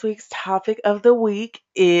 so this week's topic of the week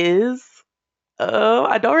is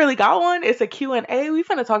I don't really got one. It's a Q and A. We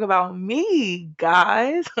finna talk about me,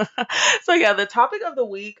 guys. So yeah, the topic of the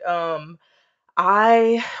week,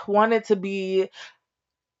 I wanted to be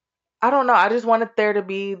I don't know. I just wanted there to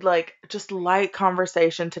be like just light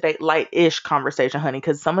conversation today, light-ish conversation, honey,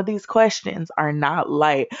 because some of these questions are not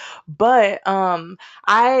light. But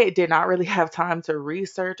I did not really have time to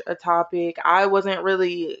research a topic. I wasn't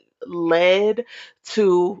really led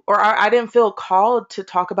to, or I didn't feel called to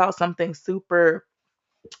talk about something super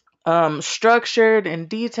structured and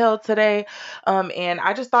detailed today. And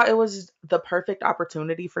I just thought it was the perfect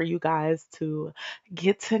opportunity for you guys to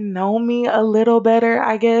get to know me a little better.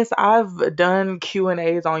 I guess I've done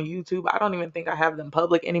Q&As on YouTube. I don't even think I have them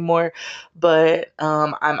public anymore, but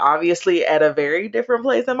I'm obviously at a very different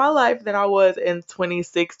place in my life than I was in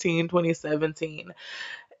 2016, 2017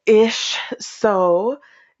 ish. So,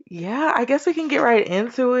 yeah, I guess we can get right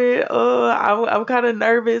into it. I'm kind of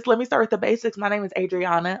nervous. Let me start with the basics. My name is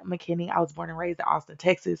Adriana McKinney. I was born and raised in Austin,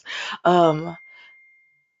 Texas. Um,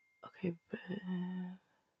 okay,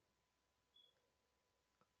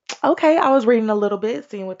 okay, I was reading a little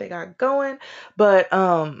bit, seeing what they got going, but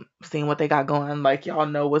seeing what they got going, like y'all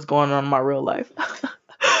know what's going on in my real life.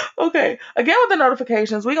 Okay, again with the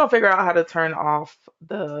notifications, we're gonna figure out how to turn off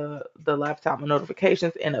the laptop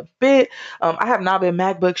notifications in a bit. I have not been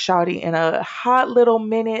MacBook shawty in a hot little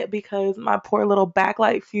minute because my poor little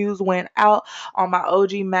backlight fuse went out on my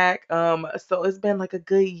OG Mac. So it's been like a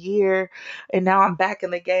good year, and now I'm back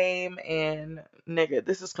in the game, and nigga,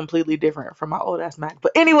 this is completely different from my old ass Mac.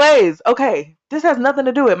 But anyways, okay, this has nothing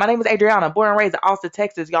to do with it. My name is Adriana, born and raised in Austin,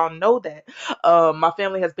 Texas. Y'all know that. My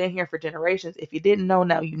family has been here for generations. If you didn't know,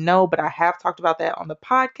 now you know, but I have talked about that on the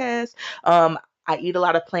podcast. I eat a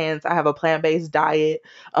lot of plants. I have a plant-based diet.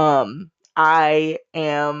 I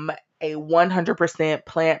am a 100%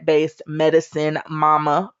 plant-based medicine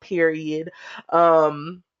mama, period.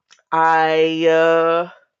 I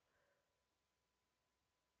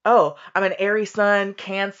Oh, I'm an Aries sun,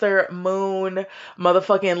 Cancer moon,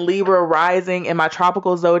 motherfucking Libra rising in my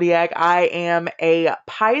tropical zodiac. I am a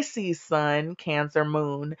Pisces sun, Cancer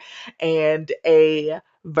moon, and a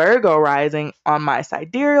Virgo rising on my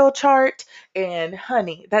sidereal chart. And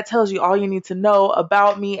honey, that tells you all you need to know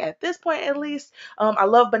about me at this point, at least. I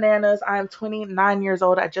love bananas. I am 29 years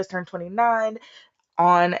old. I just turned 29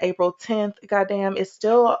 on April 10th. Goddamn, it's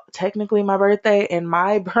still technically my birthday in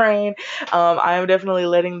my brain. I am definitely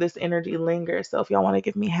letting this energy linger. So if y'all want to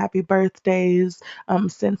give me happy birthdays,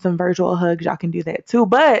 send some virtual hugs, y'all can do that too.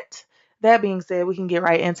 But that being said, we can get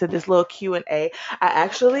right into this little Q&A. I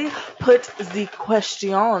actually put the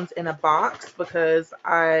questions in a box because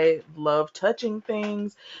I love touching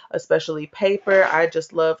things, especially paper. I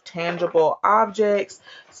just love tangible objects.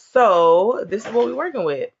 So this is what we're working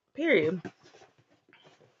with. Period.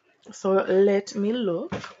 So let me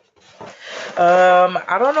look.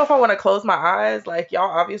 I don't know if I want to close my eyes. Like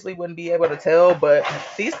y'all obviously wouldn't be able to tell, but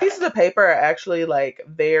these pieces of paper are actually like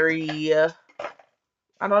very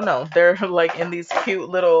I don't know. They're like in these cute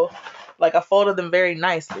little like I folded them very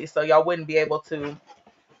nicely so y'all wouldn't be able to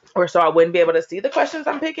or so I wouldn't be able to see the questions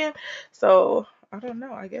I'm picking. So I don't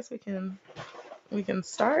know. I guess we can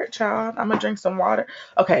start, child. I'm gonna drink some water.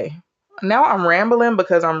 Okay. Now I'm rambling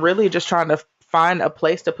because I'm really just trying to find a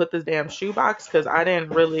place to put this damn shoebox because I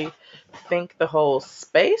didn't really think the whole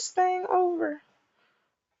space thing over.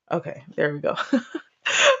 Okay, there we go. All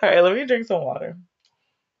right, let me drink some water.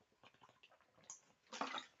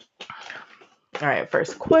 All right,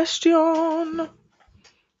 first question.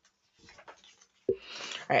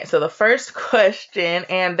 All right, so the first question,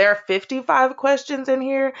 and there are 55 questions in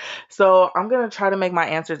here, so I'm gonna try to make my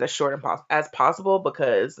answers as short as possible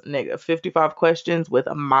because, nigga, 55 questions with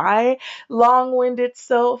my long-winded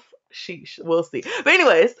self, sheesh, we'll see. But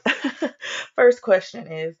anyways, first question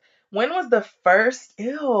is, when was the first,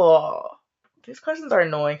 ew, these questions are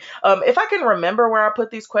annoying. If I can remember where I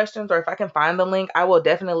put these questions or if I can find the link, I will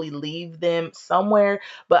definitely leave them somewhere,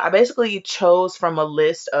 but I basically chose from a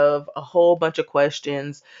list of a whole bunch of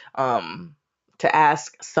questions to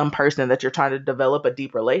ask some person that you're trying to develop a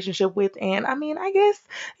deep relationship with. And I mean, I guess,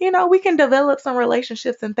 we can develop some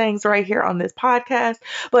relationships and things right here on this podcast.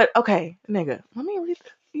 But okay, nigga, let me read.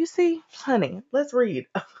 You see, honey, let's read.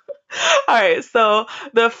 All right, so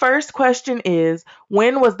the first question is,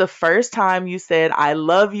 when was the first time you said I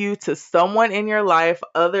love you to someone in your life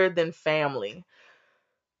other than family?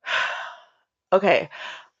 Okay.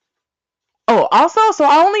 Oh, also, so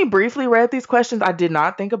I only briefly read these questions. I did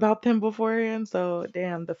not think about them beforehand. So,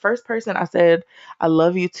 damn, the first person I said I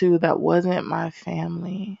love you to that wasn't my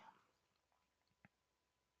family.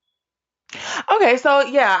 Okay, so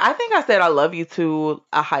yeah, I think I said I love you to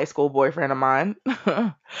a high school boyfriend of mine.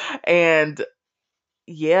 And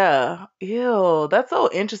yeah, ew, that's so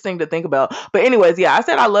interesting to think about. But anyways, yeah, I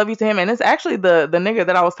said I love you to him, and it's actually the nigga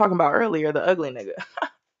that I was talking about earlier, the ugly nigga.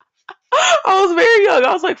 I was very young.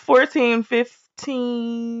 I was like 14,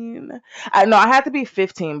 15. I know I had to be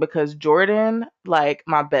 15 because Jordan, like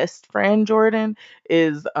my best friend Jordan,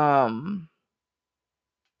 is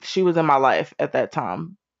she was in my life at that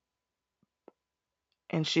time,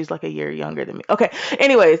 and she's like a year younger than me. Okay.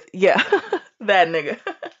 Anyways, yeah. That nigga.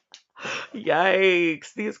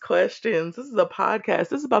 Yikes. These questions. This is a podcast.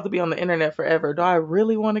 This is about to be on the internet forever. Do I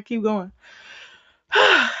really want to keep going?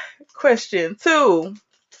 Question 2.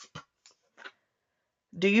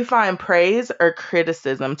 Do you find praise or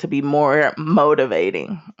criticism to be more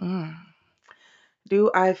motivating?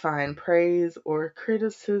 Do I find praise or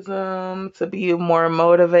criticism to be more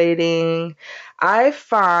motivating? I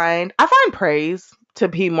find praise to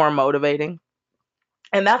be more motivating.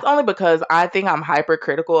 And that's only because I think I'm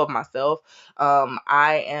hypercritical of myself.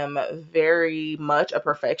 I am very much a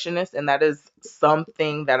perfectionist, and that is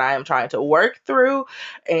something that I am trying to work through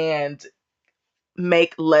and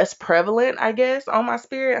make less prevalent, I guess, on my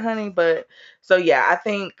spirit, honey. But so yeah, I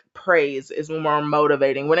think praise is more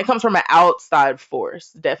motivating when it comes from an outside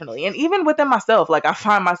force, definitely. And even within myself, like I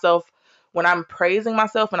find myself when I'm praising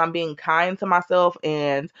myself and I'm being kind to myself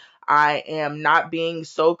and I am not being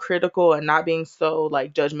so critical and not being so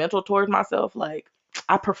like judgmental towards myself, like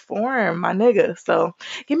I perform, my nigga. So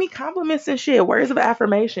give me compliments and shit. Words of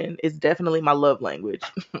affirmation is definitely my love language.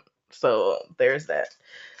 So there's that.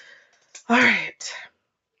 All right.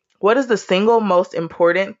 What is the single most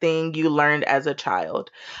important thing you learned as a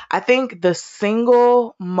child? I think the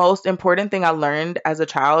single most important thing I learned as a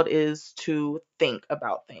child is to think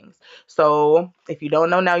about things. So, if you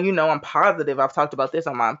don't know now, you know. I'm positive I've talked about this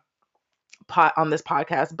on my on this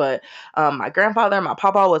podcast, but my grandfather, my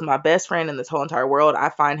papa, was my best friend in this whole entire world. I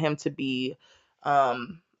find him to be,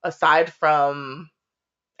 aside from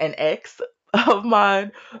an ex of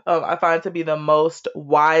mine, I find to be the most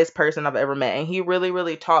wise person I've ever met. And he really,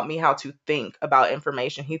 really taught me how to think about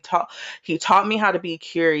information. He taught me how to be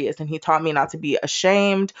curious, and he taught me not to be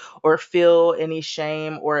ashamed or feel any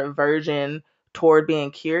shame or aversion toward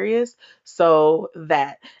being curious. So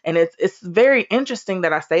that, and it's very interesting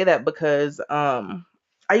that I say that because I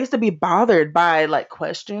used to be bothered by like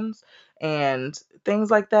questions and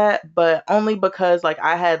things like that, but only because like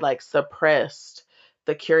I had like suppressed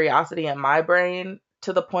the curiosity in my brain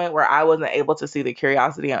to the point where I wasn't able to see the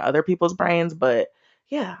curiosity in other people's brains. But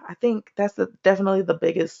yeah, I think that's definitely the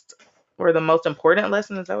biggest or the most important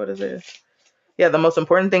lesson. Is that what it is? Yeah, the most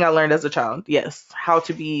important thing I learned as a child. Yes, how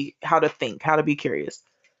to think, how to be curious.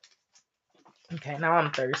 Okay, now I'm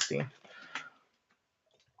thirsty.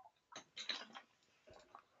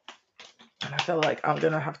 And I feel like I'm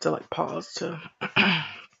gonna have to like pause to.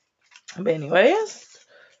 But anyways,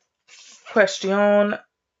 question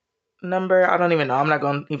number, I don't even know. I'm not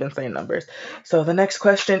going to even say numbers. So the next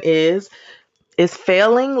question is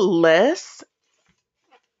failing less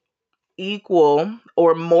equal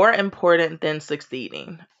or more important than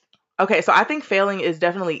succeeding? Okay, so I think failing is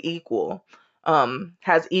definitely equal.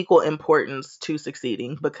 Has equal importance to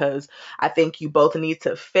succeeding because I think you both need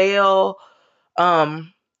to fail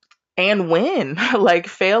um and win. Like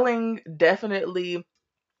failing definitely,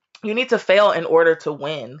 you need to fail in order to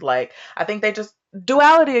win. Like I think they just,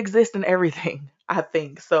 duality exists in everything. I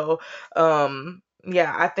think so.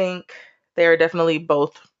 Yeah, I think they're definitely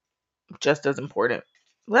both just as important.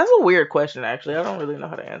 Well, that's a weird question, actually. I don't really know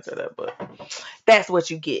how to answer that, but that's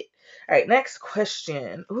what you get. All right, next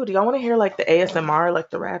question. Ooh, do y'all want to hear like the ASMR,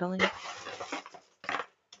 like the rattling?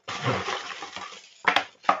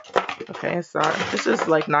 Okay, sorry. This is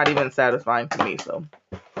like not even satisfying to me, so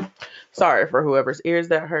sorry for whoever's ears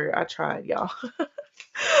that hurt. I tried, y'all. All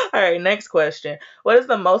right, next question. What is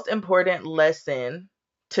the most important lesson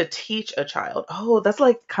to teach a child? Oh, that's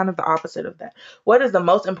like kind of the opposite of that. What is the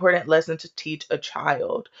most important lesson to teach a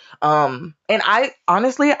child? And I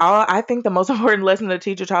honestly, I think the most important lesson to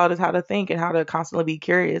teach a child is how to think and how to constantly be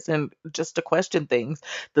curious and just to question things.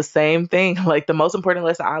 The same thing. Like the most important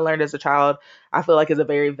lesson I learned as a child, I feel like is a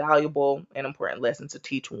very valuable and important lesson to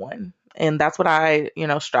teach one. And that's what I,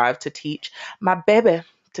 strive to teach my baby,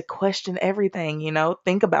 to question everything,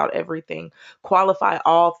 think about everything, qualify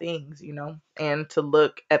all things, and to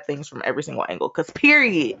look at things from every single angle. Cause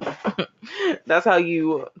period. That's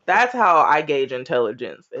how I gauge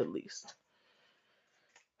intelligence, at least.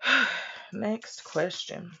 Next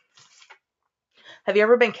question. Have you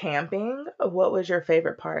ever been camping? What was your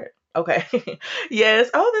favorite part? Okay. Yes.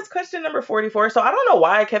 Oh, that's question number 44. So I don't know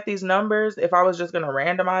why I kept these numbers if I was just going to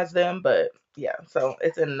randomize them, but yeah, so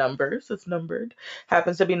it's in numbers. It's numbered.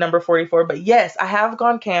 Happens to be number 44. But yes, I have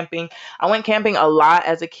gone camping. I went camping a lot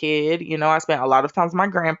as a kid. I spent a lot of time with my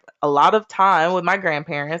grandparents, a lot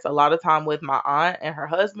of time with my aunt and her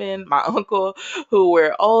husband, my uncle who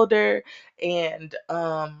were older, and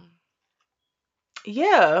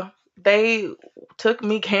yeah, they took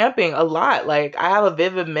me camping a lot. Like I have a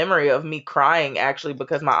vivid memory of me crying actually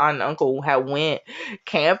because my aunt and uncle had went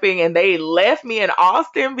camping and they left me in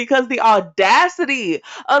Austin because the audacity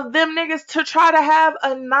of them niggas to try to have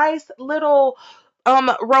a nice little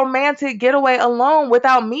romantic getaway alone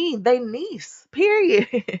without me, they niece.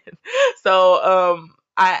 Period. So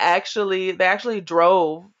they actually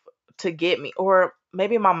drove to get me, or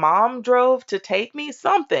maybe my mom drove to take me,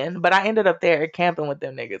 something, but I ended up there camping with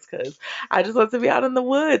them niggas because I just want to be out in the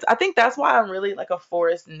woods. I think that's why I'm really like a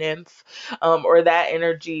forest nymph, or that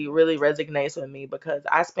energy really resonates with me because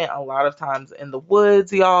I spent a lot of times in the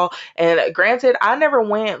woods, y'all. And granted, I never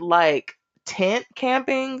went like tent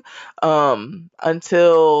camping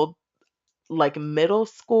until like middle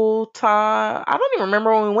school time. I don't even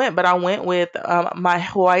remember when we went, but I went with my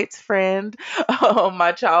white friend,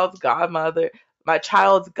 my child's godmother,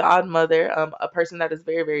 a person that is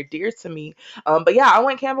very, very dear to me. But yeah, I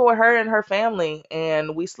went camping with her and her family,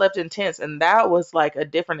 and we slept in tents, and that was like a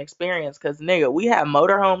different experience because nigga, we had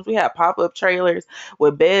motorhomes, we had pop up trailers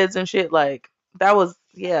with beds and shit. Like that was,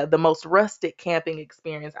 yeah, the most rustic camping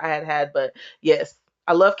experience I had had. But yes,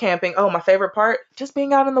 I love camping. Oh, my favorite part? Just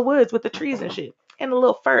being out in the woods with the trees and shit. And the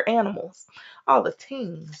little fur animals. All the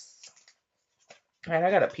things. Alright, I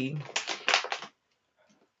gotta pee.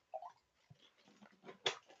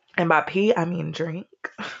 And by pee, I mean drink.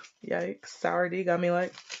 Yikes. Sour D got me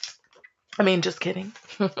like. I mean, just kidding.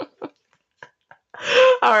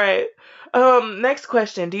 Alright. Next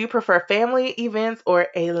question. Do you prefer family events or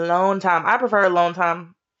alone time? I prefer alone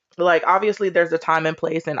time. Like, obviously, there's a time and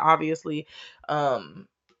place, and obviously, um,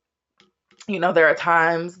 there are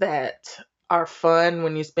times that are fun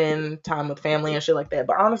when you spend time with family and shit like that.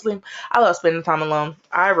 But honestly, I love spending time alone.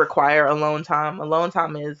 I require alone time. Alone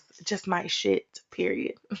time is just my shit,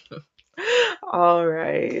 period. All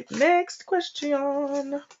right. Next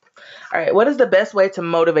question. All right, what is the best way to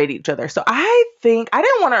motivate each other? So I think I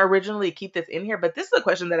didn't want to originally keep this in here, but this is a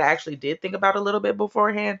question that I actually did think about a little bit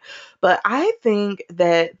beforehand. But I think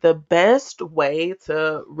that the best way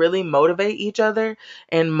to really motivate each other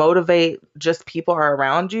and motivate just people are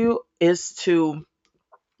around you is to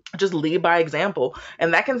just lead by example.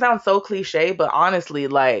 And that can sound so cliche, but honestly,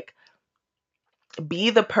 like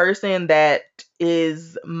be the person that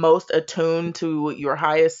is most attuned to your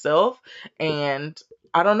highest self, and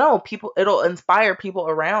I don't know, people, it'll inspire people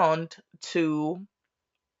around to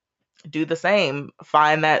do the same,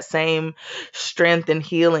 find that same strength and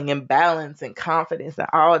healing and balance and confidence and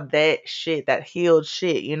all that shit, that healed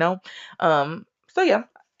shit, so yeah,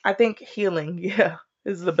 I think healing, yeah,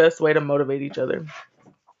 is the best way to motivate each other.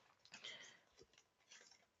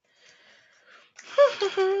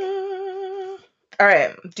 All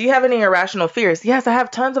right. Do you have any irrational fears? Yes, I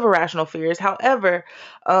have tons of irrational fears. However,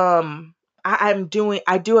 I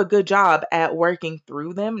do a good job at working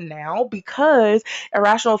through them now because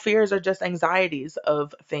irrational fears are just anxieties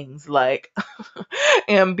of things like,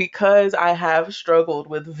 and because I have struggled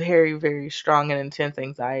with very, very strong and intense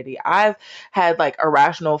anxiety, I've had like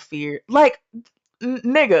irrational fear, like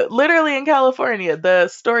nigga, literally in California, the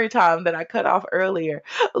story time that I cut off earlier,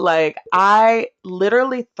 like I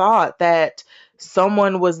literally thought that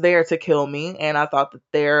someone was there to kill me, and I thought that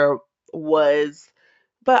there was,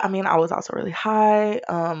 but I mean, I was also really high.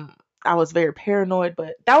 I was very paranoid,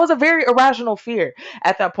 but that was a very irrational fear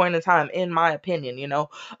at that point in time, in my opinion.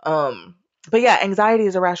 Um, but yeah, anxiety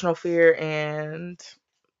is a rational fear, and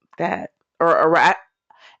that, or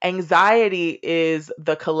anxiety is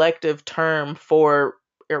the collective term for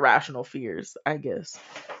irrational fears, I guess.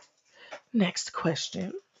 Next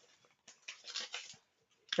question.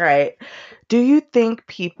 All right. Do you think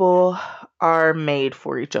people are made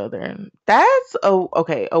for each other? That's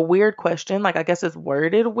a weird question. Like I guess it's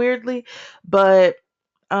worded weirdly, but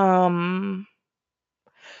um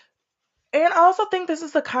and I also think this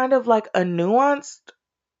is a kind of like a nuanced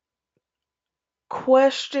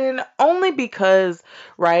question only because,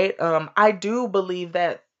 right, I do believe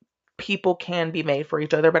that people can be made for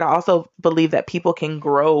each other, but I also believe that people can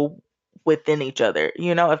grow within each other,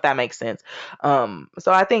 if that makes sense. So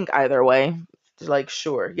I think either way, like,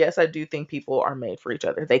 sure, yes, I do think people are made for each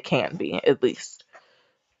other. They can be, at least.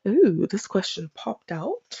 Ooh, this question popped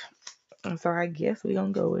out. And so I guess we're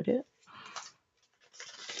gonna go with it.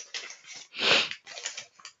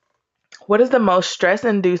 What is the most stress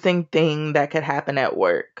inducing thing that could happen at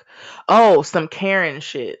work? Oh, some Karen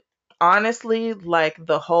shit. Honestly, like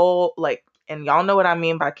the whole like and y'all know what I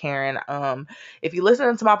mean by Karen. If you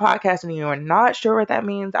listen to my podcast and you are not sure what that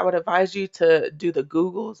means, I would advise you to do the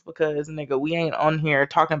Googles because nigga, we ain't on here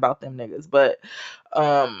talking about them niggas. But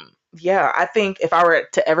yeah, I think if I were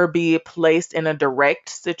to ever be placed in a direct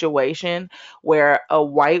situation where a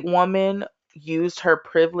white woman used her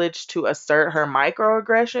privilege to assert her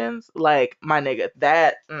microaggressions, like my nigga,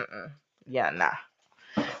 that yeah, nah.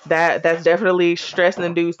 That's definitely stress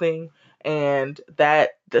inducing, and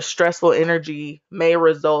that the stressful energy may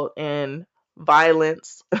result in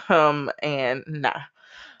violence. And nah.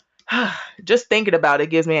 Just thinking about it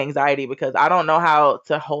gives me anxiety because I don't know how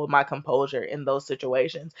to hold my composure in those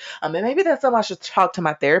situations. And maybe that's something I should talk to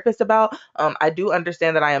my therapist about. I do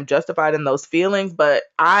understand that I am justified in those feelings, but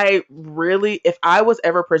I really, if I was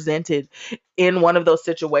ever presented in one of those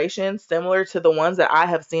situations similar to the ones that I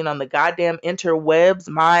have seen on the goddamn interwebs,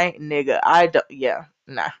 my nigga, I don't, yeah,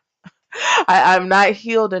 nah. I'm not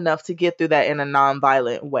healed enough to get through that in a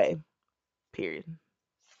non-violent way. Period.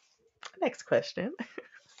 Next question.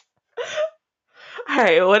 All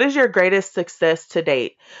right, what is your greatest success to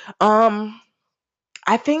date? Um,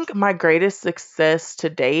 I think my greatest success to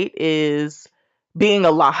date is being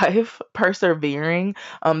alive, persevering.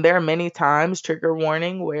 There are many times, trigger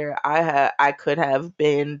warning, where I could have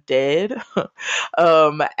been dead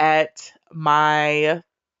at my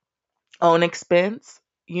own expense,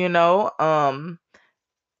 you know?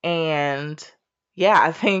 And yeah,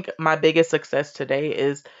 I think my biggest success today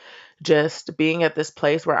is just being at this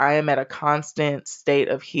place where I am at a constant state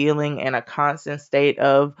of healing and a constant state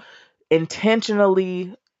of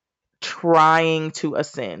intentionally trying to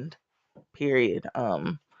ascend. Period.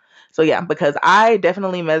 So yeah, because I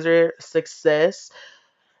definitely measure success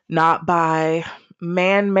not by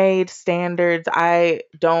man-made standards. I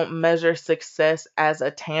don't measure success as a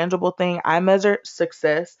tangible thing. I measure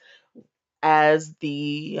success as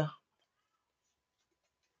the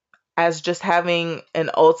as just having an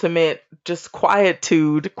ultimate just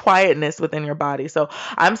quietness within your body. So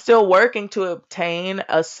I'm still working to obtain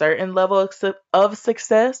a certain level of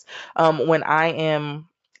success when I am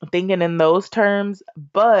thinking in those terms.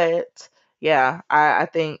 But yeah, I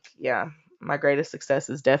think, yeah, my greatest success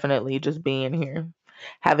is definitely just being here,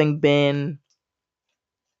 having been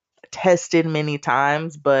tested many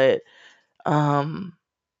times, but um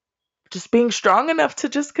just being strong enough to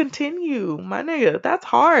just continue. My nigga, that's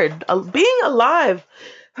hard. Being alive,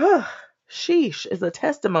 sheesh, is a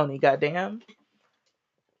testimony, goddamn.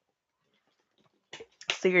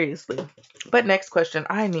 Seriously. But next question.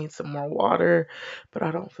 I need some more water, but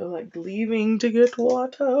I don't feel like leaving to get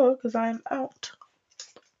water because I'm out.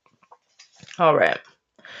 All right.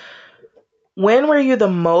 When were you the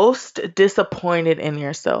most disappointed in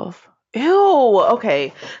yourself? Ew.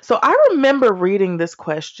 Okay. So I remember reading this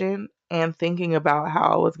question and thinking about how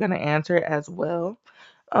I was going to answer it as well.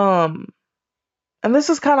 Um, And this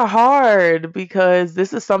is kind of hard because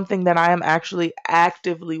this is something that I am actually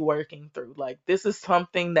actively working through. Like, this is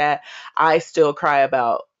something that I still cry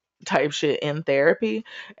about type shit in therapy.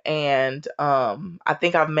 And I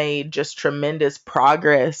think I've made just tremendous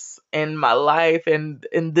progress in my life and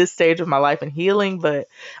in this stage of my life and healing. But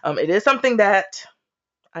it is something that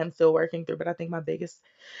I'm still working through. But I think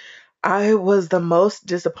I was the most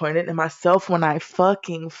disappointed in myself when I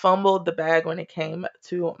fucking fumbled the bag when it came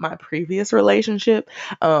to my previous relationship.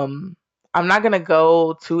 Um, I'm not gonna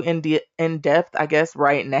go too in depth, I guess,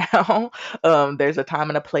 right now. There's a time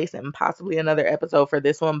and a place and possibly another episode for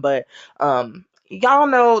this one, but y'all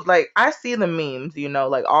know, like, I see the memes,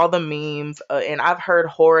 like all the memes, and I've heard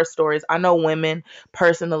horror stories. I know women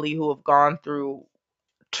personally who have gone through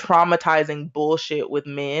traumatizing bullshit with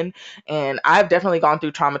men, and I've definitely gone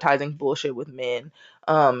through traumatizing bullshit with men,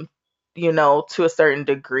 um to a certain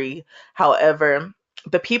degree. However,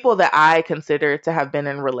 the people that I consider to have been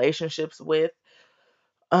in relationships with,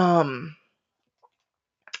 um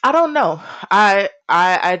I don't know.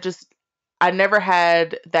 I just I never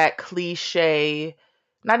had that cliche,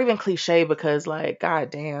 not even cliche because, like,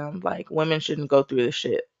 goddamn, like, women shouldn't go through this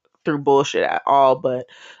shit, through bullshit at all, but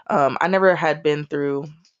I never had been through,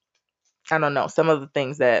 I don't know, some of the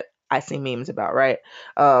things that I see memes about, right?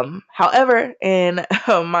 However, in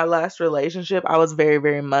my last relationship, I was very,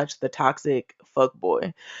 very much the toxic fuck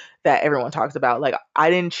boy that everyone talks about. Like,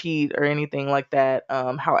 I didn't cheat or anything like that.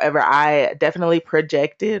 However, I definitely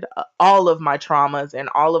projected all of my traumas and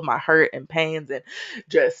all of my hurt and pains and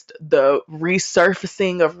just the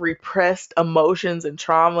resurfacing of repressed emotions and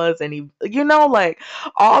traumas and like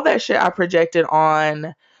all that shit I projected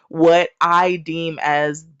on what I deem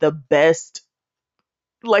as the best,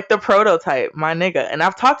 like the prototype, my nigga. And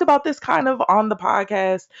I've talked about this kind of on the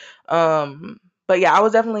podcast. But yeah, I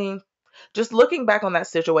was definitely, just looking back on that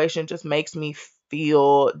situation just makes me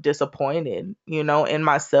feel disappointed, in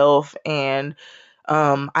myself. And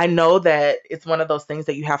I know that it's one of those things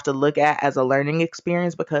that you have to look at as a learning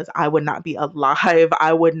experience, because I would not be alive.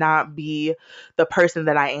 I would not be the person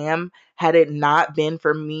that I am had it not been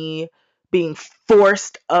for me being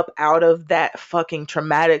forced up out of that fucking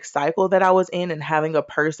traumatic cycle that I was in, and having a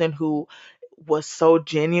person who was so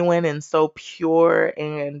genuine and so pure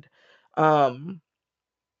and um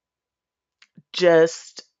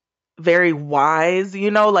just very wise,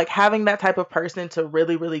 like having that type of person to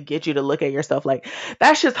really, really get you to look at yourself like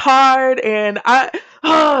that's just hard. And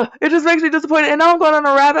it just makes me disappointed. And now I'm going on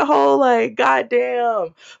a rabbit hole like,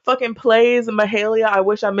 goddamn, fucking plays Mahalia, I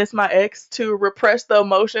wish I missed my ex, to repress the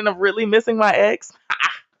emotion of really missing my ex.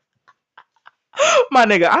 My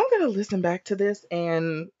nigga, I'm gonna listen back to this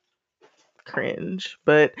and cringe,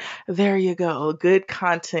 but there you go. Good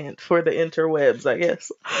content for the interwebs, I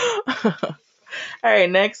guess. All right,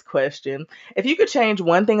 next question. If you could change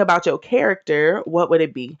one thing about your character, what would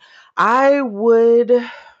it be? I would,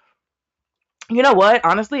 you know what?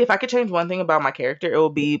 Honestly, if I could change one thing about my character, it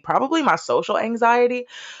would be probably my social anxiety.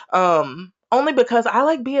 Only because I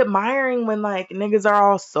like be admiring when like niggas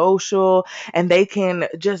are all social and they can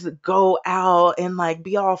just go out and like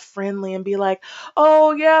be all friendly and be like,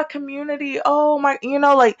 "Oh yeah, community. Oh my,"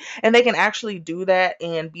 like, and they can actually do that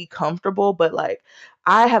and be comfortable, but like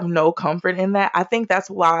I have no comfort in that. I think that's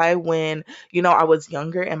why when, I was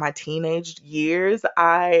younger in my teenage years,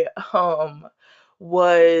 I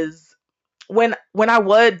was when I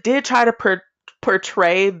would did try to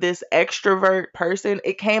portray this extrovert person,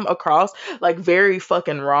 it came across like very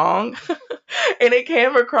fucking wrong. And it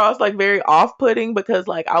came across like very off-putting, because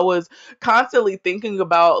like I was constantly thinking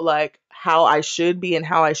about like how I should be and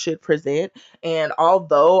how I should present. And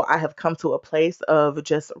although I have come to a place of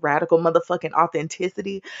just radical motherfucking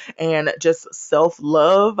authenticity and just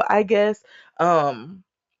self-love, I guess, um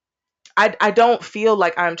I don't feel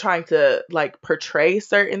like I'm trying to like portray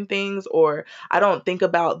certain things, or I don't think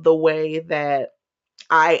about the way that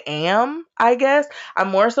I am, I guess. I'm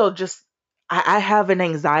more so just I have an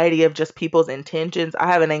anxiety of just people's intentions.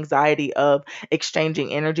 I have an anxiety of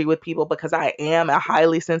exchanging energy with people because I am a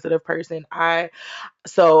highly sensitive person. I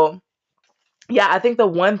so yeah, I think the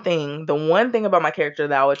one thing about my character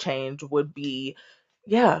that I would change would be,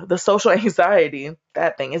 yeah, the social anxiety.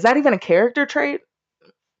 That thing. Is that even a character trait?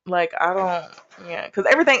 Like, I don't, yeah, because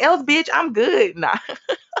everything else, bitch, I'm good. Nah,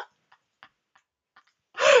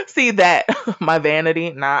 see that, my vanity.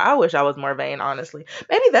 Nah, I wish I was more vain, honestly.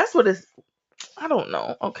 Maybe that's what it's, I don't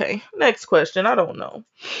know. Okay, next question. I don't know.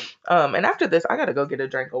 And after this, I gotta go get a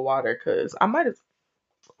drink of water, because I might have,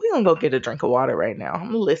 we gonna go get a drink of water right now. I'm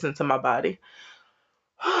gonna listen to my body.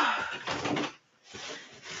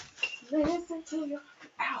 Listen to your,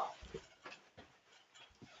 ow.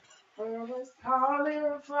 Whoever's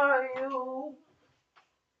calling for you.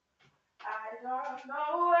 I don't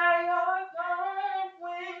know where you're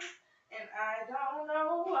going, and I don't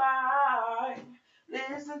know why.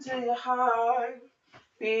 Listen to your heart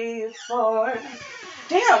before.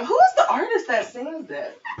 Damn, who is the artist that sings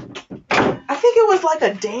that? I think it was like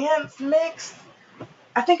a dance mix.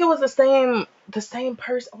 I think it was the same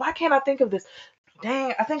person. Why can't I think of this?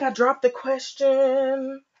 Dang, I think I dropped the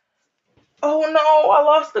question. Oh no, I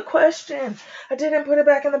lost the question. I didn't put it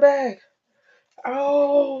back in the bag.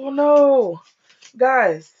 Oh no.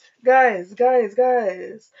 Guys, guys.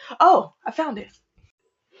 Oh, I found it.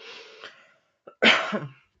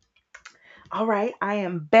 All right, I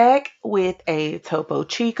am back with a Topo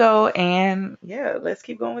Chico, and yeah, let's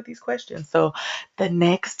keep going with these questions. So, the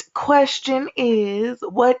next question is,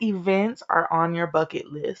 what events are on your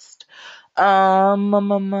bucket list? So I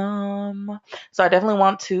definitely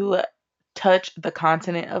want to touch the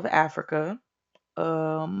continent of Africa.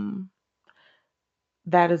 Um,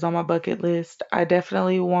 that is on my bucket list. I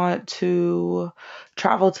definitely want to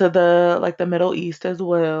travel to the Middle East as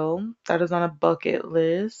well. That is on a bucket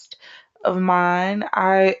list of mine.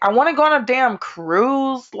 I want to go on a damn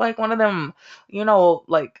cruise, like one of them,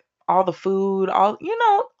 like all the food, all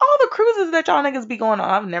the cruises that y'all niggas be going on.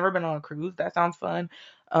 I've never been on a cruise. That sounds fun.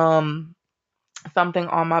 Um, Something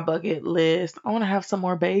on my bucket list. I want to have some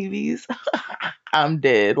more babies. I'm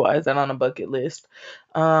dead. Why is that on a bucket list?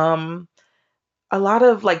 Um, a lot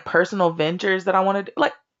of like personal ventures that I want to do.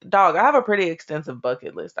 Like, dog, I have a pretty extensive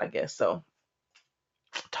bucket list, I guess. So,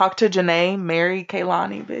 talk to Janae, marry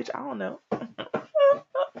Kaylani, bitch. I don't know.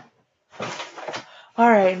 All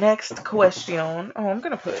right, next question. Oh, I'm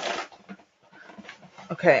gonna put.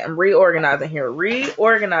 Okay, I'm reorganizing here.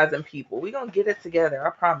 Reorganizing people. We're gonna get it together. I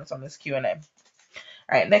promise on this Q&A.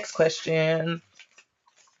 All right, next question.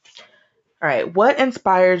 All right, what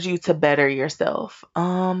inspires you to better yourself?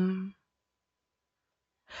 I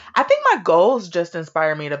think my goals just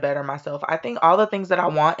inspire me to better myself. I think all the things that I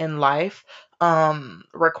want in life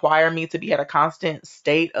require me to be at a constant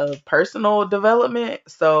state of personal development.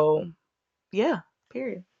 So, yeah,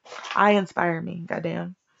 period. I inspire me.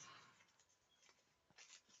 Goddamn.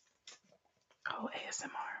 Oh, ASMR.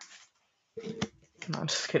 No, I'm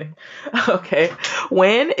just kidding. Okay.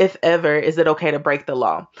 When, if ever, is it okay to break the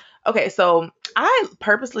law? Okay, so I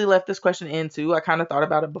purposely left this question in too. I kind of thought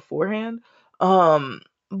about it beforehand. Um,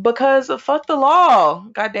 because fuck the law.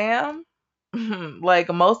 Goddamn. Like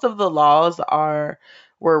most of the laws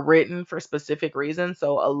were written for specific reasons.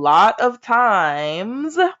 So a lot of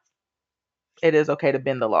times it is okay to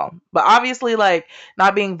bend the law. But obviously like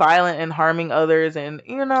not being violent and harming others and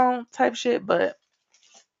type shit, but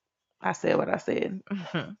I said what I said.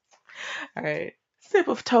 All right. Sip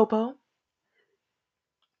of Topo.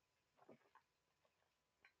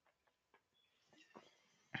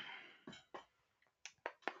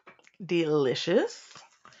 Delicious.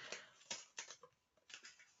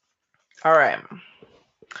 All right.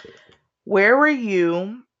 Where were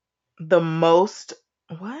you the most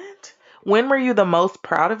what? When were you the most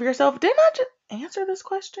proud of yourself? Didn't I just answer this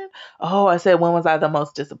question? Oh, I said when was I the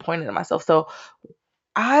most disappointed in myself? So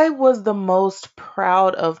I was the most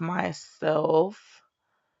proud of myself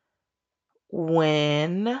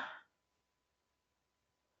when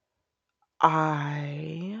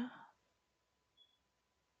I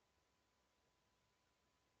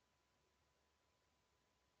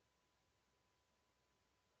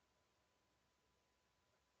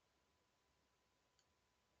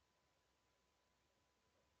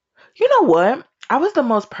You know what? I was the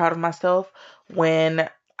most proud of myself when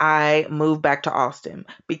I moved back to Austin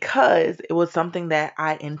because it was something that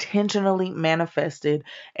I intentionally manifested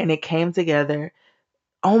and it came together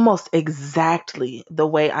almost exactly the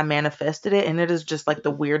way I manifested it. And it is just like the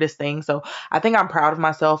weirdest thing. So I think I'm proud of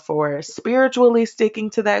myself for spiritually sticking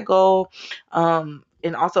to that goal, and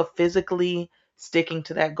also physically sticking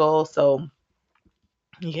to that goal. So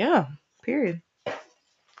yeah, period.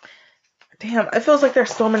 Damn, it feels like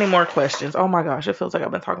there's so many more questions. Oh my gosh, it feels like I've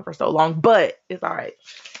been talking for so long, but it's all right.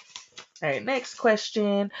 All right, next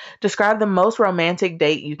question. Describe the most romantic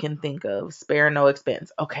date you can think of. Spare no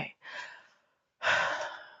expense. Okay.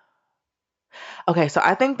 Okay, so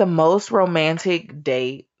I think the most romantic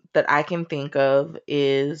date that I can think of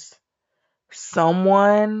is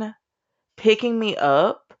someone picking me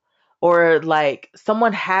up or like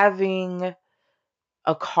someone having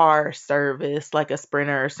a car service, like a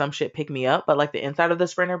Sprinter or some shit pick me up, but like the inside of the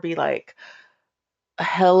Sprinter be like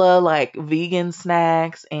hella like vegan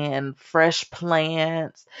snacks and fresh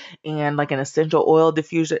plants and like an essential oil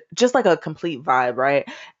diffuser, just like a complete vibe, right?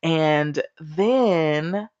 And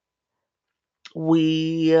then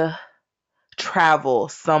we travel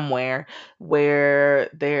somewhere where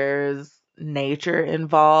there's nature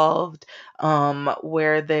involved,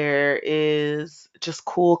 where there is just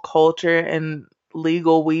cool culture and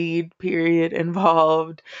legal weed period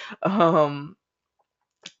involved. Um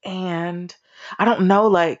and I don't know,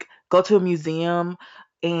 like go to a museum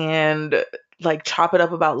and like chop it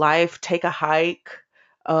up about life, take a hike,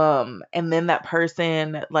 and then that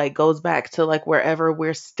person like goes back to like wherever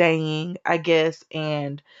we're staying, I guess,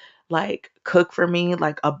 and like cook for me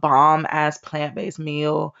like a bomb ass plant-based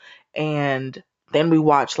meal, and then we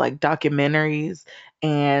watch like documentaries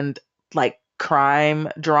and like crime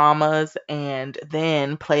dramas and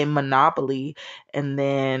then play Monopoly and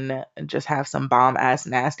then just have some bomb ass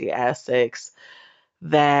nasty ass sex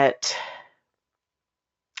that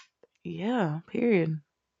yeah, period.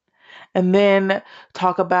 And then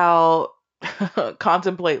talk about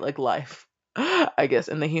contemplate like life, I guess,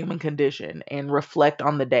 in the human condition and reflect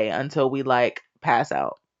on the day until we like pass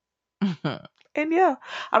out. And yeah,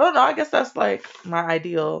 I don't know. I guess that's like my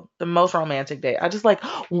ideal, the most romantic day. I just like,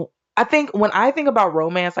 I think when I think about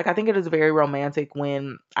romance, like I think it is very romantic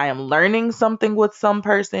when I am learning something with some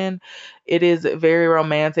person. It is very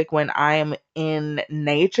romantic when I am in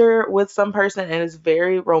nature with some person. It is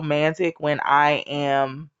very romantic when I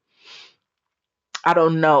am, I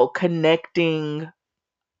don't know, connecting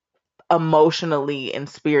emotionally and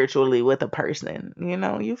spiritually with a person.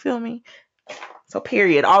 You feel me? So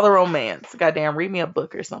period. All the romance. Goddamn, read me a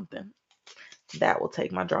book or something. That will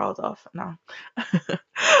take my drawers off. No.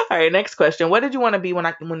 All right, next question. What did you want to be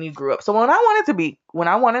when you grew up? So when I wanted to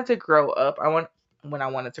grow up, when I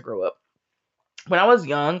wanted to grow up. When I was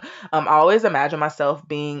young, I always imagined myself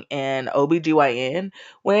being an OBGYN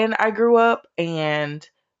when I grew up, and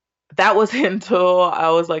that was until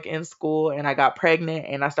I was like in school and I got pregnant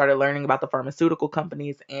and I started learning about the pharmaceutical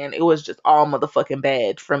companies, and it was just all motherfucking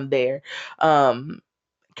bad from there. Um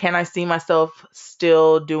can I see myself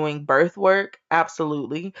still doing birth work?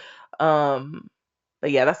 Absolutely. Um,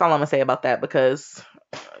 but yeah, that's all I'm gonna say about that because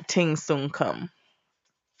things soon come.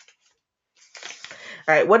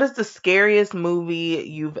 All right, what is the scariest movie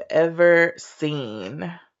you've ever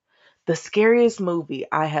seen? The scariest movie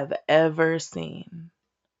I have ever seen.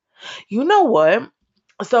 You know what?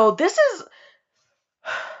 So this is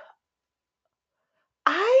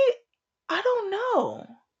I I don't know.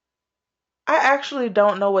 I actually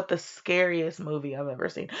don't know what the scariest movie I've ever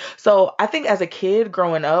seen. So I think as a kid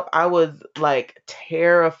growing up, I was like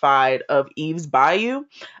terrified of Eve's Bayou.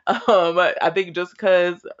 I think just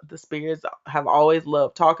because the spirits have always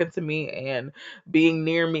loved talking to me and being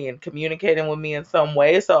near me and communicating with me in some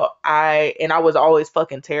way. So I was always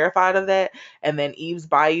fucking terrified of that. And then Eve's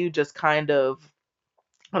Bayou just kind of,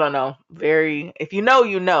 I don't know, very, if you know,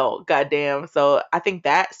 you know, goddamn. So I think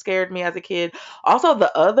that scared me as a kid. Also,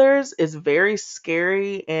 The Others is very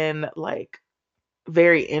scary and like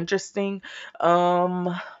very interesting.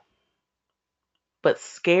 Um, but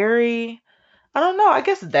scary, I don't know. I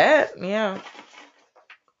guess that, yeah.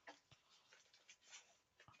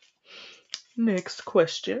 Next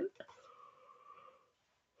question.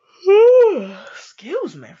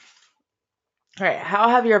 Excuse me. All right, how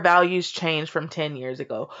have your values changed from 10 years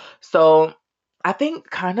ago? So, I think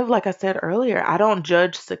kind of like I said earlier, I don't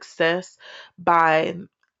judge success by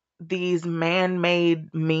these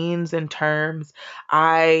man-made means and terms.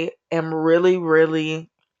 I am really, really,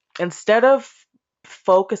 instead of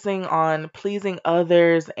focusing on pleasing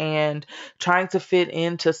others and trying to fit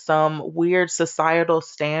into some weird societal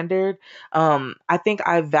standard, I think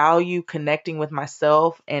I value connecting with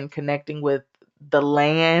myself and connecting with the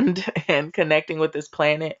land and connecting with this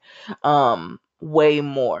planet way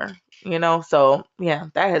more. So yeah,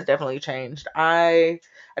 that has definitely changed. I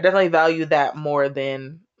definitely value that more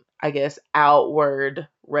than, I guess, outward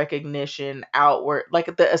recognition, outward,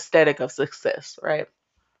 like the aesthetic of success, right?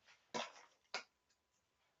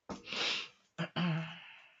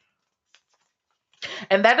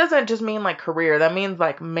 And that doesn't just mean like career, that means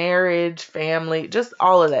like marriage, family, just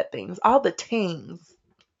all of that things, all the things.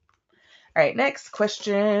 All right, next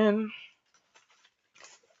question.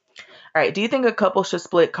 All right, do you think a couple should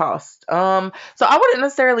split costs? So I wouldn't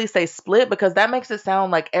necessarily say split because that makes it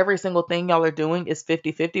sound like every single thing y'all are doing is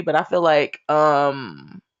 50-50. But I feel like I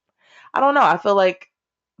don't know. I feel like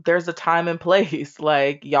there's a time and place.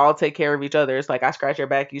 Like y'all take care of each other. It's like I scratch your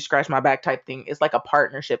back, you scratch my back type thing. It's like a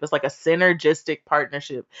partnership. It's like a synergistic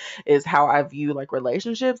partnership is how I view like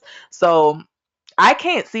relationships. So I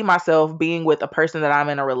can't see myself being with a person that I'm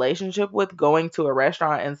in a relationship with, going to a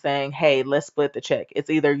restaurant and saying, "Hey, let's split the check." It's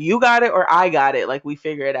either you got it or I got it. Like we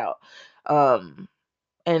figure it out. Um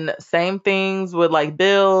and same things with like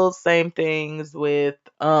bills, same things with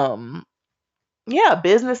yeah,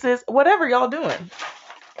 businesses, whatever y'all doing.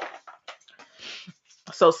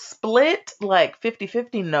 So split like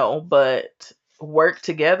 50-50, no, but work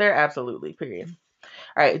together, absolutely, period.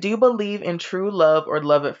 All right, do you believe in true love or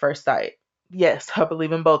love at first sight? Yes, I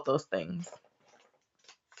believe in both those things.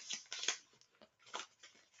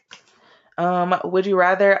 Would you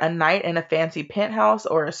rather a night in a fancy penthouse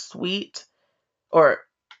or a suite or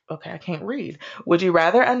okay, I can't read. Would you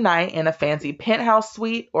rather a night in a fancy penthouse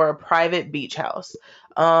suite or a private beach house?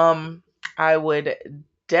 Um, I would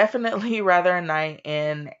definitely rather a night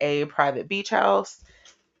in a private beach house,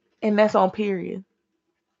 and that's on period.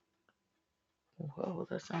 Whoa,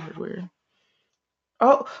 that sounded weird.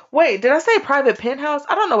 Oh, wait, did I say private penthouse?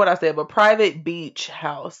 I don't know what I said, but private beach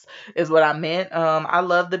house is what I meant. I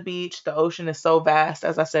love the beach. The ocean is so vast,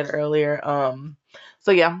 as I said earlier. So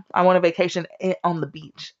yeah, I want a vacation on the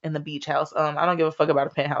beach in the beach house. I don't give a fuck about a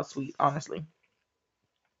penthouse suite, honestly.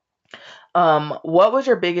 What was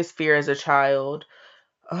your biggest fear as a child?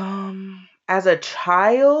 As a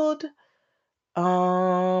child,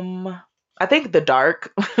 I think the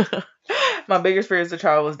dark. My biggest fear as a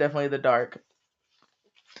child was definitely the dark.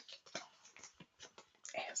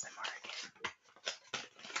 ASMR.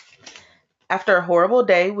 After a horrible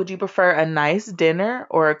day, would you prefer a nice dinner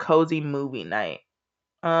or a cozy movie night?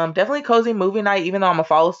 Definitely cozy movie night, even though I'm gonna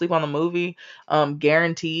fall asleep on the movie,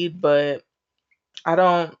 guaranteed. But I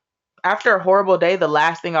don't. After a horrible day, the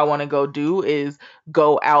last thing I want to go do is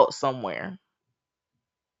go out somewhere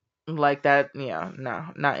like that. Yeah, no,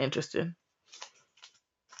 not interested.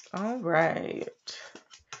 All right.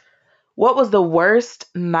 What was the worst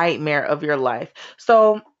nightmare of your life?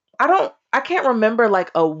 So I can't remember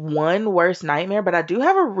like a one worst nightmare, but I do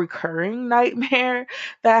have a recurring nightmare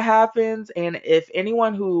that happens. And if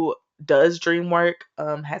anyone who does dream work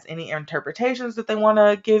has any interpretations that they want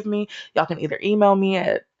to give me, y'all can either email me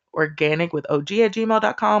at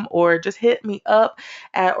organicwithog@gmail.com or just hit me up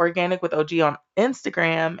at organicwithog on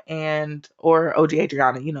Instagram and or OG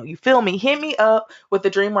Adriana. You feel me? Hit me up with the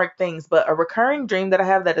dream work things. But a recurring dream that I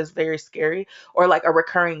have that is very scary, or like a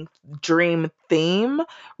recurring dream theme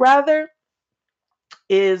rather,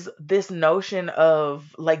 is this notion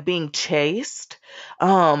of like being chased,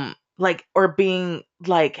 like or being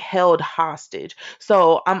like held hostage.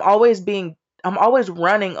 So I'm always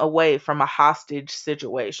running away from a hostage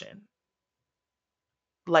situation,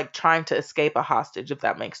 like trying to escape a hostage, if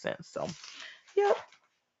that makes sense. So yep.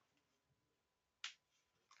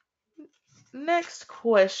 Next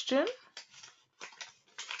question.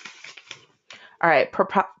 All right.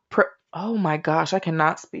 Oh my gosh, I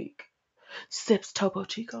cannot speak. Sips Topo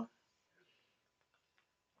Chico.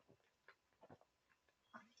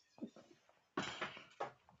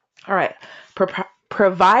 All right.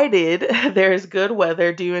 Provided there's good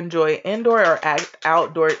weather, do you enjoy indoor or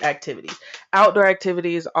outdoor activities? Outdoor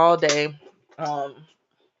activities all day. Um,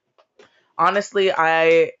 Honestly,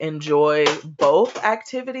 I enjoy both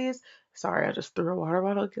activities. Sorry, I just threw a water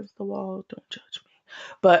bottle against the wall. Don't judge me.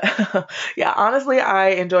 But yeah, honestly, I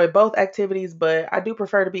enjoy both activities, but I do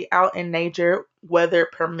prefer to be out in nature, weather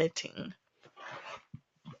permitting.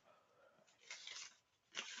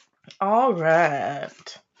 All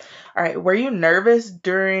right. All right. Were you nervous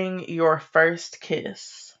during your first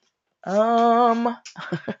kiss? Um,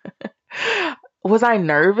 was I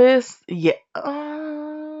nervous? Yeah. I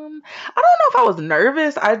don't know if I was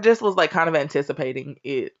nervous. I just was like kind of anticipating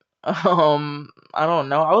it. I don't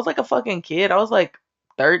know. I was like a fucking kid. I was like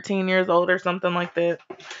 13 years old or something like that.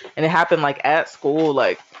 And it happened like at school,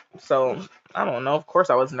 like, so I don't know. Of course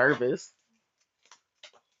I was nervous.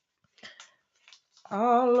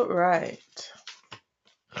 All right.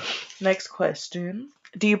 Next question.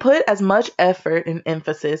 Do you put as much effort and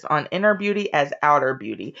emphasis on inner beauty as outer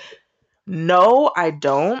beauty? No, I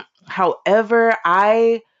don't. However,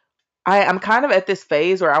 I'm kind of at this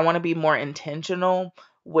phase where I want to be more intentional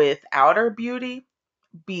with outer beauty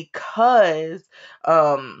because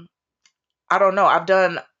um I don't know, I've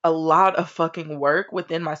done a lot of fucking work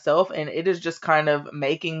within myself and it is just kind of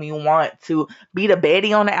making me want to be the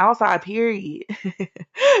Betty on the outside, period.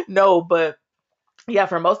 No, but yeah,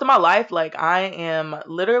 for most of my life, like I am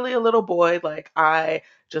literally a little boy. Like I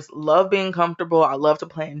just love being comfortable. I love to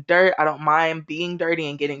play in dirt. I don't mind being dirty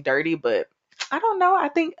and getting dirty, but I don't know. I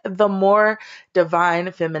think the more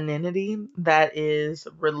divine femininity that is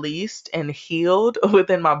released and healed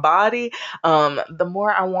within my body, the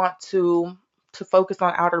more I want to focus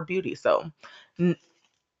on outer beauty. So n-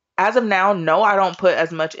 as of now, no, I don't put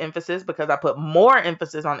as much emphasis because I put more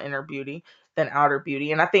emphasis on inner beauty than outer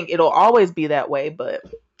beauty. And I think it'll always be that way. But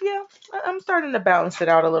yeah, I'm starting to balance it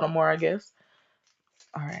out a little more, I guess.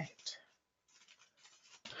 All right.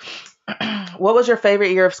 What was your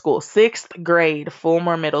favorite year of school? Sixth grade,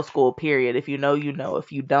 Fulmore Middle School, period. If you know, you know.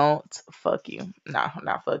 If you don't, fuck you. Nah,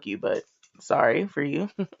 not fuck you, but sorry for you.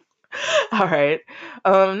 All right.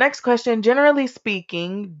 Next question. Generally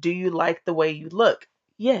speaking, do you like the way you look?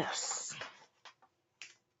 Yes.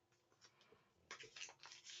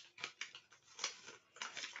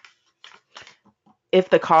 If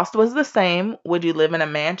the cost was the same, would you live in a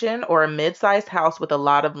mansion or a mid-sized house with a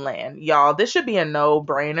lot of land? Y'all, this should be a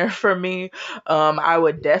no-brainer for me. I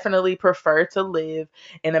would definitely prefer to live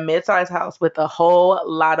in a mid-sized house with a whole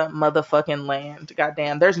lot of motherfucking land.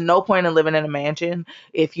 Goddamn, there's no point in living in a mansion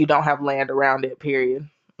if you don't have land around it, period.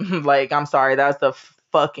 Like, I'm sorry, that's a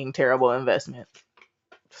fucking terrible investment.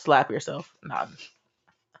 Slap yourself. Nah.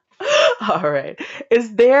 All right.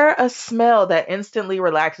 Is there a smell that instantly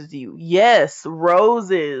relaxes you? Yes,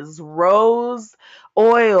 roses, rose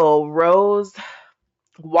oil, rose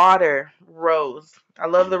water, rose. I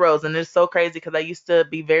love the rose, and it's so crazy because I used to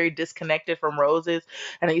be very disconnected from roses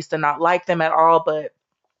and I used to not like them at all. But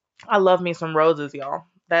I love me some roses, y'all.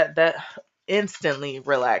 That instantly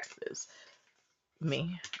relaxes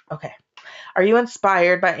me. Okay. Are you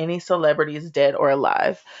inspired by any celebrities, dead or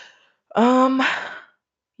alive? Um,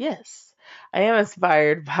 yes. I am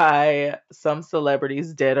inspired by some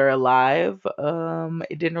celebrities, dead or alive.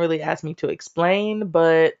 It didn't really ask me to explain,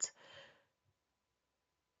 but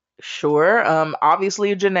sure.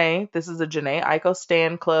 Obviously Janae. This is a Janae Aiko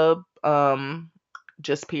stan club.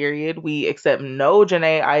 Just period. We accept no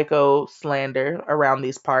Janae Aiko slander around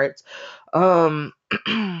these parts. Um,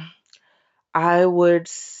 I would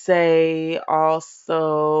say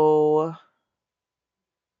also.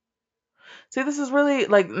 See, this is really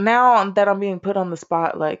like now that I'm being put on the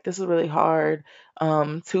spot, like this is really hard.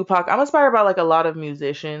 Tupac. I'm inspired by like a lot of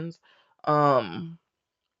musicians. Um,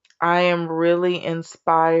 I am really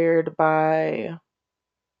inspired by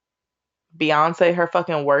Beyonce. Her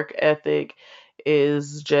fucking work ethic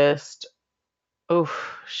is just,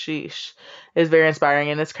 oof, sheesh. It's very inspiring.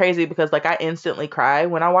 And it's crazy because like I instantly cry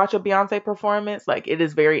when I watch a Beyonce performance. Like it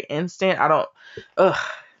is very instant. I don't, ugh,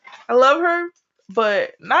 I love her,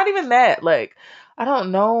 but not even that. Like, I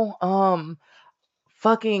don't know.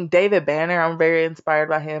 Fucking David Banner. I'm very inspired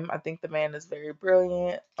by him. I think the man is very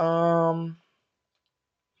brilliant. Um,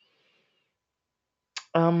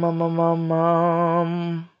 um, um, um,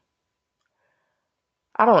 um,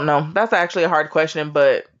 I don't know. That's actually a hard question,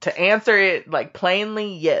 but to answer it like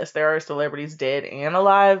plainly, yes, there are celebrities dead and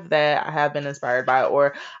alive that I have been inspired by,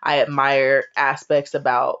 or I admire aspects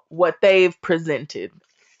about what they've presented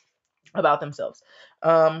about themselves.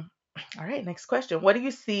 All right, next question. What do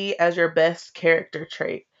you see as your best character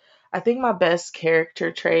trait? I think my best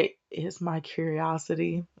character trait is my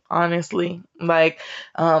curiosity, honestly. Like,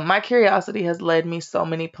 my curiosity has led me so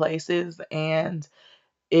many places, and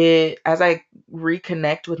it as I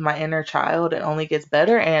reconnect with my inner child, it only gets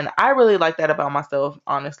better. And I really like that about myself,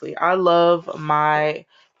 honestly. I love my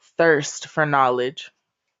thirst for knowledge.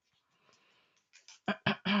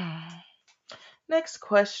 Next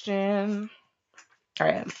question. All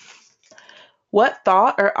right. What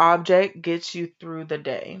thought or object gets you through the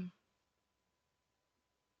day?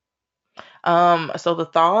 So the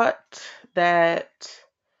thought that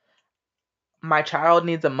my child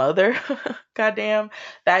needs a mother, goddamn,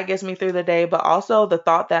 that gets me through the day. But also the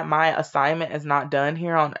thought that my assignment is not done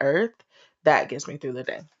here on earth, that gets me through the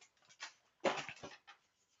day.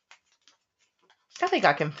 I think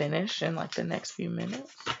I can finish in like the next few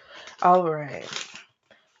minutes. All right.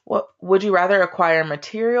 What would you rather acquire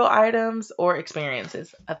material items or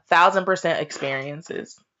experiences? 1,000%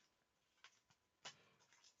 experiences.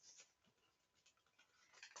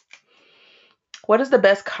 What is the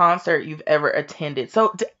best concert you've ever attended?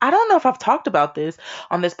 So I don't know if I've talked about this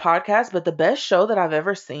on this podcast, but the best show that I've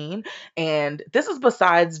ever seen, and this is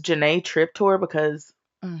besides Janae Trip Tour because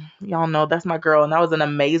y'all know that's my girl, and that was an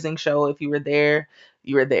amazing show. If you were there,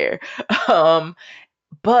 you were there. Um,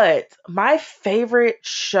 but my favorite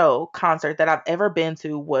show concert that I've ever been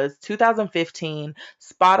to was 2015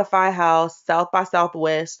 Spotify House South by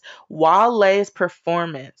Southwest Wale's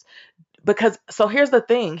performance. Because so here's the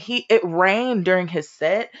thing, it rained during his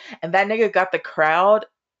set, and that nigga got the crowd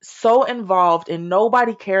so involved, and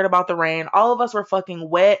nobody cared about the rain. All of us were fucking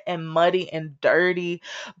wet and muddy and dirty,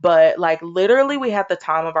 but like literally we had the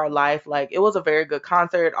time of our life. Like it was a very good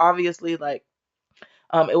concert. Obviously, like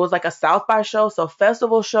it was like a South by show, so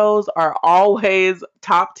festival shows are always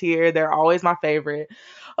top tier. They're always my favorite.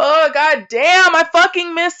 Oh god damn, I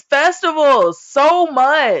fucking miss festivals so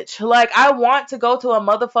much. Like I want to go to a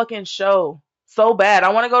motherfucking show so bad. I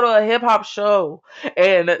want to go to a hip hop show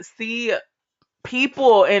and see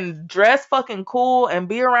people and dress fucking cool and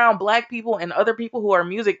be around black people and other people who are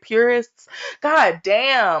music purists. God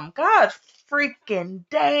damn. God freaking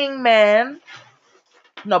dang, man.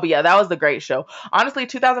 No, but yeah, that was the great show. Honestly,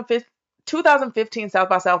 2015 South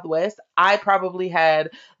by Southwest, I probably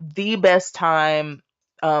had the best time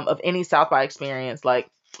of any South by experience.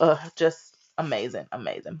 Like, just amazing,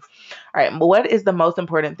 amazing. All right, but what is the most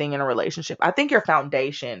important thing in a relationship? I think your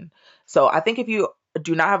foundation. So I think if you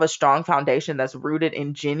do not have a strong foundation that's rooted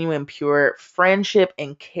in genuine, pure friendship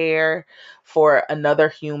and care for another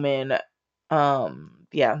human,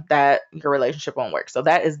 yeah, that your relationship won't work. So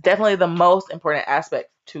that is definitely the most important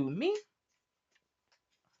aspect to me.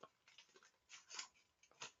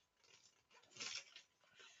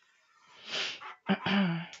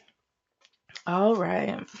 All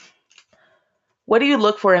right. What do you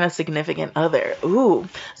look for in a significant other? Ooh.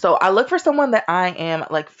 So I look for someone that I am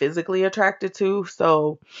like physically attracted to.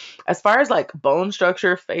 So as far as like bone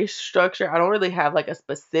structure, face structure, I don't really have like a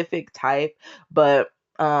specific type, but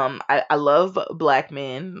I love black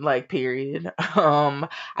men, like period.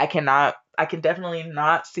 I can definitely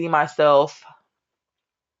not see myself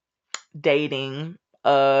dating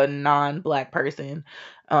a non-black person,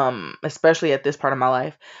 especially at this part of my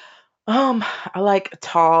life. I like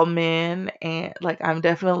tall men, and like I'm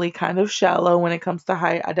definitely kind of shallow when it comes to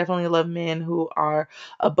height. I definitely love men who are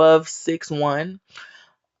above 6'1",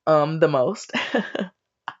 the most.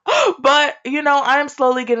 But I'm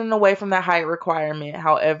slowly getting away from that height requirement.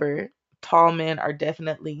 However, tall men are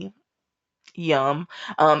definitely yum.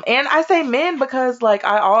 And I say men because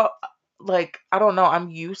I don't know, I'm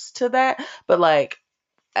used to that, but like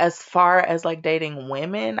as far as like dating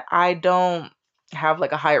women, I don't have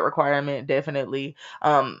like a height requirement, definitely.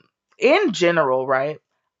 In general, right?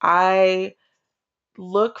 I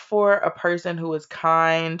look for a person who is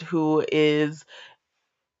kind, who is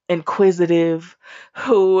inquisitive,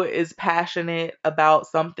 who is passionate about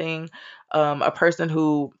something, a person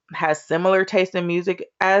who has similar taste in music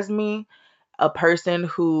as me, a person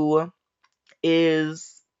who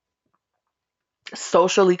is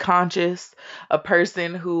socially conscious, a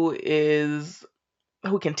person who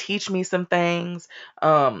can teach me some things,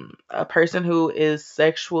 a person who is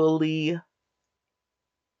sexually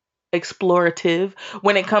explorative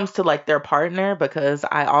when it comes to like their partner, because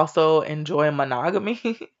I also enjoy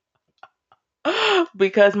monogamy.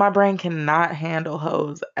 Because my brain cannot handle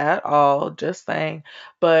hoes at all, just saying.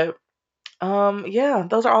 But yeah,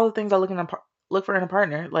 those are all the things I look for in a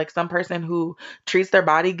partner. Like some person who treats their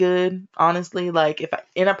body good. Honestly, like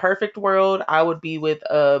in a perfect world, I would be with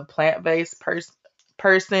a plant-based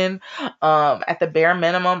person. At the bare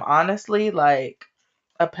minimum, honestly, like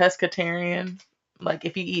a pescatarian. Like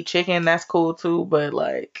if you eat chicken, that's cool too. But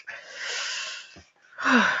like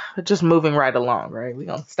just moving right along, right? We're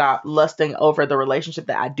gonna stop lusting over the relationship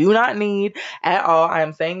that I do not need at all. I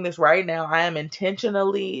am saying this right now. I am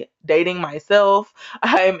intentionally dating myself.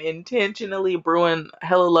 I am intentionally brewing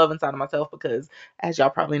hella love inside of myself because, as y'all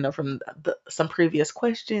probably know from some previous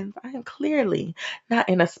questions, I am clearly not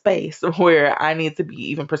in a space where I need to be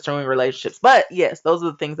even pursuing relationships. But yes, those are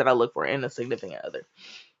the things that I look for in a significant other.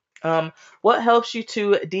 What helps you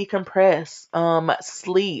to decompress?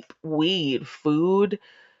 Sleep, weed, food,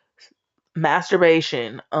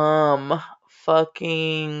 masturbation, fucking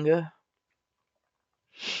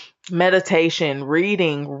meditation,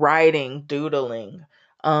 reading, writing, doodling,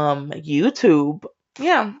 YouTube.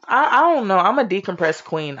 Yeah, I don't know. I'm a decompressed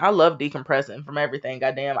queen. I love decompressing from everything.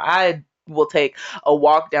 Goddamn, I will take a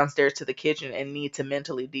walk downstairs to the kitchen and need to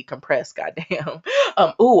mentally decompress. Goddamn.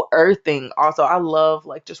 Ooh, earthing. Also, I love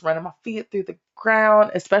like just running my feet through the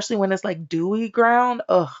ground, especially when it's like dewy ground.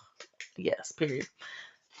 Ugh, yes. Period.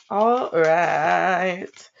 All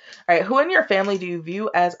right. All right. Who in your family do you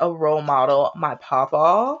view as a role model? My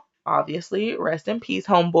papa, obviously. Rest in peace,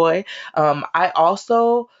 homeboy. I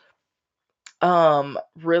also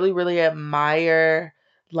really, really admire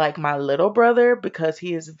like my little brother because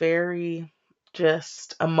he is very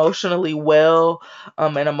just emotionally well,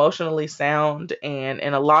 and emotionally sound, and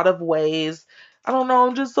in a lot of ways, I don't know,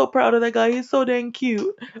 I'm just so proud of that guy. He's so dang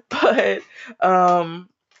cute. But um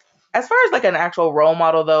as far as like an actual role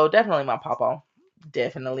model though, definitely my papa.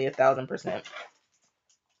 Definitely 1,000%.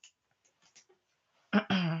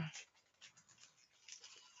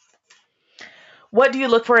 What do you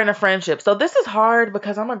look for in a friendship? So this is hard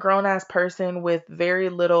because I'm a grown ass person with very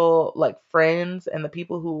little like friends, and the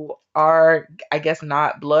people who are, I guess,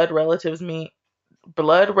 not blood relatives to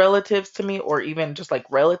me, or even just like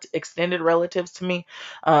extended relatives to me,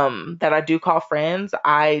 that I do call friends,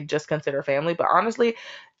 I just consider family. But honestly,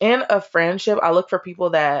 in a friendship, I look for people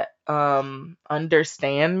that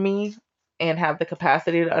understand me and have the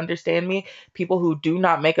capacity to understand me, people who do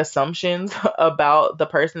not make assumptions about the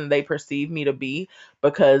person they perceive me to be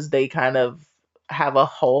because they kind of have a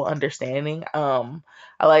whole understanding. I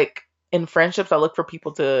like in friendships, I look for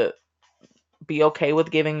people to be okay with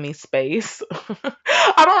giving me space.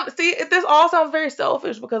 I don't see this all sounds very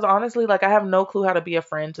selfish because honestly, like I have no clue how to be a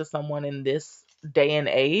friend to someone in this day and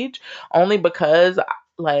age, only because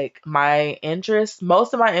like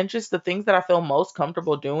most of my interests, the things that I feel most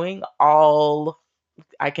comfortable doing, all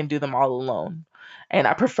I can do them all alone. And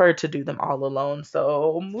I prefer to do them all alone.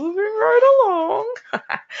 So moving right along.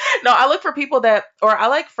 No, I look for people or I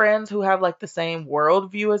like friends who have like the same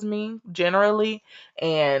worldview as me generally.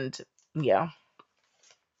 And yeah.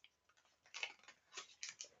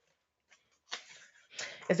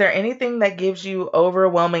 Is there anything that gives you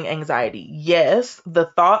overwhelming anxiety? Yes, the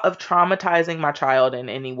thought of traumatizing my child in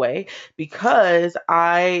any way, because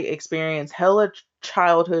I experience hella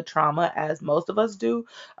childhood trauma as most of us do.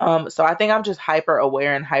 So I think I'm just hyper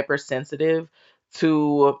aware and hypersensitive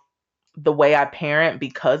to the way I parent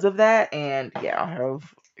because of that. And yeah, I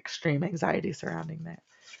have extreme anxiety surrounding that.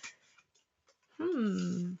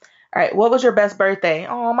 Hmm. All right. What was your best birthday?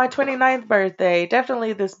 Oh, my 29th birthday.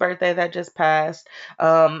 Definitely this birthday that just passed.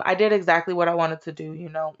 I did exactly what I wanted to do, you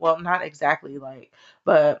know. Well, not exactly like,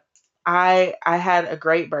 but I had a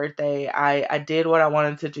great birthday. I did what I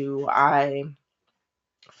wanted to do. I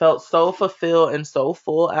felt so fulfilled and so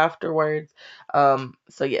full afterwards.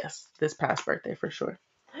 So yes, this past birthday for sure.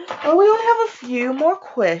 Oh, we only have a few more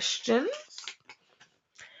questions.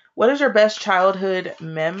 What is your best childhood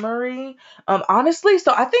memory? Honestly,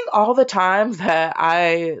 so I think all the times that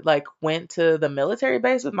I like went to the military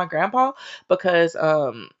base with my grandpa, because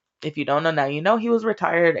if you don't know now, you know he was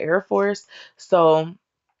retired Air Force. So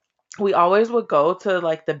we always would go to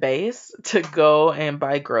like the base to go and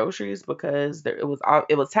buy groceries because it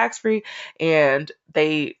was tax free, and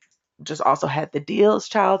they just also had the deals,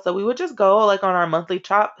 child. So we would just go like on our monthly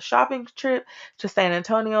shopping trip to San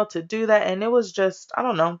Antonio to do that, and it was just, I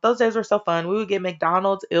don't know, those days were so fun. We would get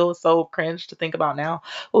McDonald's. It was so cringe to think about now.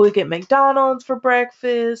 We would get McDonald's for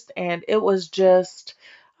breakfast, and it was just,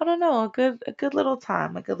 I don't know, a good little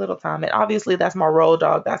time, a good little time. And obviously that's my road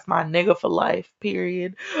dog. That's my nigga for life,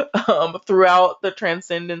 period. Throughout the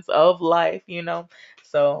transcendence of life, you know.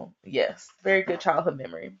 So yes, very good childhood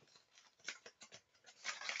memory.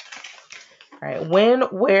 All right. When,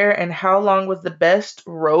 where, and how long was the best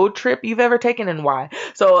road trip you've ever taken and why?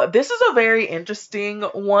 So this is a very interesting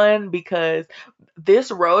one because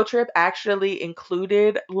this road trip actually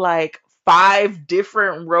included like five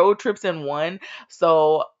different road trips in one.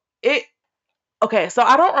 So it okay, so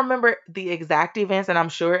I don't remember the exact events, and I'm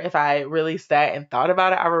sure if I really sat and thought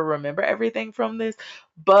about it, I would remember everything from this.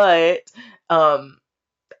 But um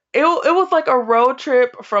it was like a road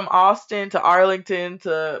trip from Austin to Arlington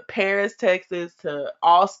to Paris, Texas to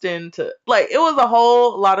Austin to like it was a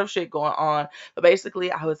whole lot of shit going on. But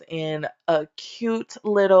basically I was in a cute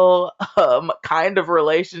little kind of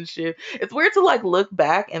relationship. It's weird to like look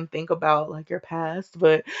back and think about like your past,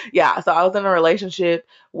 but yeah, so I was in a relationship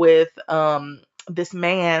with this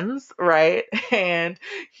man's, right? And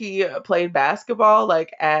he played basketball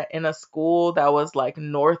like at in a school that was like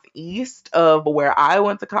northeast of where I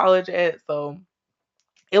went to college at. So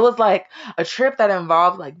it was like a trip that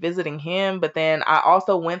involved like visiting him, but then I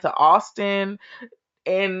also went to Austin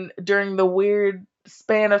and during the weird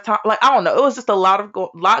span of time, like I don't know, it was just a lot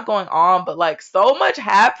going on, but like so much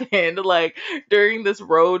happened like during this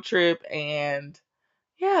road trip. And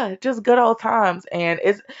yeah, just good old times. And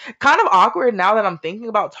it's kind of awkward now that I'm thinking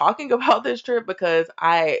about talking about this trip because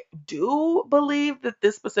I do believe that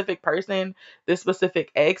this specific person, this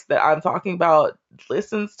specific ex that I'm talking about,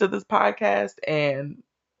 listens to this podcast. And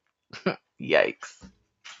yikes.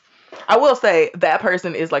 I will say that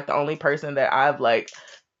person is like the only person that I've like,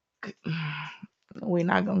 we're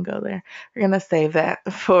not going to go there. We're going to save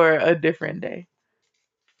that for a different day.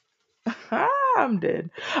 I'm dead.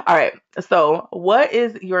 All right. So, what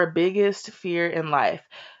is your biggest fear in life?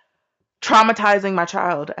 Traumatizing my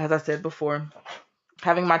child, as I said before.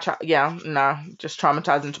 Having my child, yeah, nah, just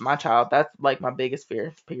traumatizing my child. That's like my biggest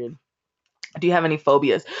fear, period. Do you have any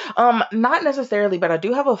phobias? Not necessarily, but I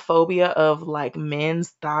do have a phobia of like men's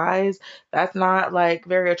thighs. That's not like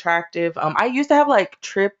very attractive. I used to have like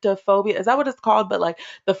tryptophobia. Is that what it's called? But like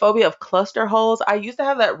the phobia of cluster holes. I used to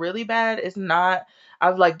have that really bad. It's not,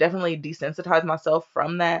 I've like definitely desensitized myself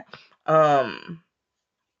from that. Um,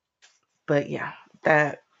 but yeah,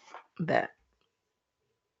 that.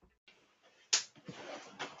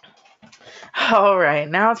 All right,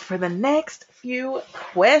 now it's for the next few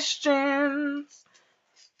questions.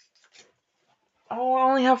 Oh, I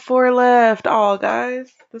only have four left. Oh,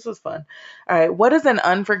 guys, this was fun. All right, what is an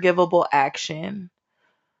unforgivable action?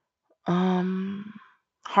 Um,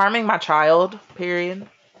 Harming my child, period.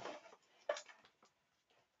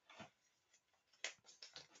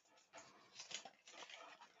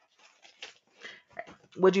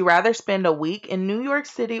 Would you rather spend a week in New York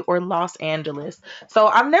City or Los Angeles? So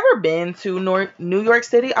I've never been to New York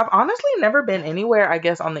City. I've honestly never been anywhere, I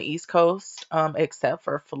guess, on the East Coast, except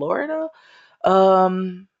for Florida.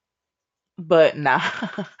 Um, But nah,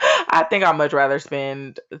 I think I'd much rather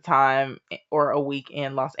spend time or a week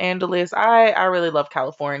in Los Angeles. I really love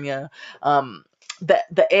California. Um,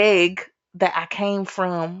 the egg that I came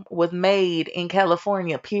from was made in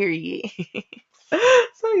California, period.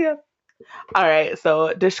 So yeah. All right.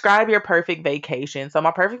 So describe your perfect vacation. So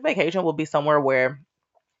my perfect vacation will be somewhere where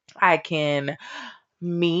I can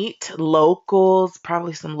meet locals,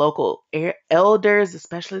 probably some local elders,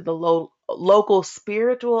 especially the local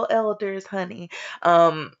spiritual elders, honey.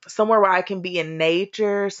 Somewhere where I can be in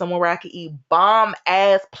nature, somewhere where I can eat bomb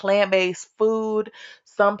ass plant-based food,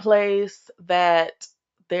 someplace that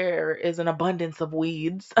there is an abundance of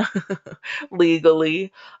weeds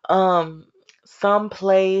legally. Um,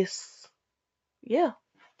 someplace, yeah,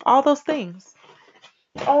 all those things.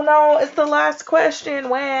 Oh no, it's the last question.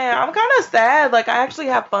 Wow, I'm kind of sad. Like I actually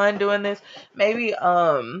have fun doing this. Maybe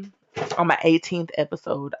on my 18th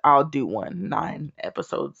episode, I'll do one 9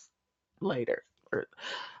 episodes later.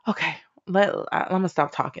 Okay, I'm gonna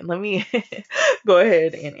stop talking. Let me go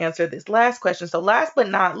ahead and answer this last question. So, last but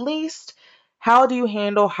not least, how do you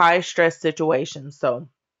handle high stress situations? So,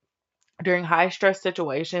 during high stress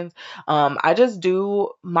situations, I just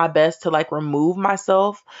do my best to like remove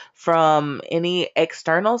myself from any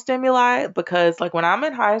external stimuli, because like when I'm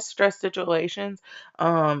in high stress situations,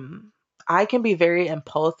 um I can be very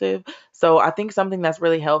impulsive. So I think something that's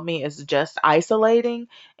really helped me is just isolating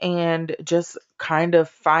and just kind of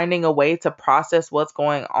finding a way to process what's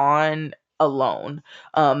going on alone.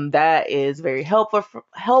 That is very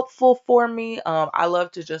helpful for me. I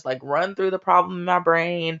love to just like run through the problem in my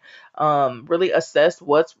brain, really assess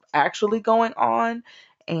what's actually going on.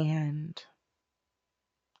 And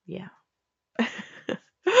yeah,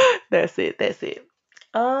 that's it. That's it.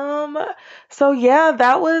 Um, so yeah,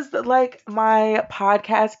 that was like my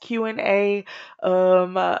podcast Q&A.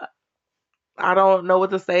 I don't know what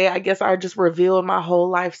to say. I guess I just revealed my whole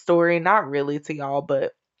life story. Not really to y'all,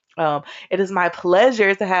 but it is my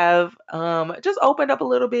pleasure to have just opened up a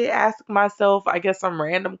little bit, ask myself, I guess, some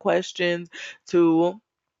random questions to,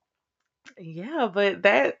 yeah, but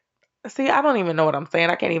that, see, I don't even know what I'm saying.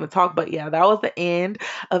 I can't even talk, but yeah, that was the end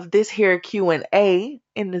of this here Q&A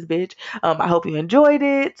in this bitch. I hope you enjoyed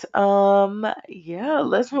it. Yeah,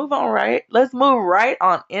 let's move on, right? Let's move right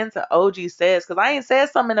on into OG says, cuz I ain't said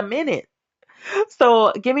something in a minute.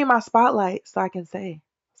 So, give me my spotlight so I can say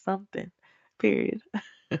something. Period.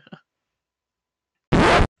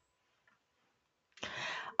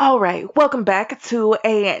 All right, welcome back to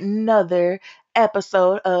another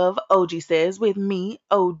episode of OG Says with me,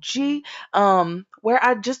 OG, where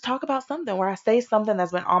I just talk about something, where I say something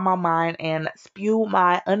that's been on my mind and spew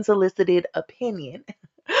my unsolicited opinion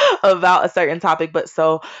about a certain topic. But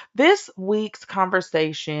so this week's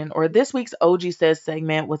conversation, or this week's OG Says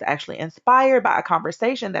segment, was actually inspired by a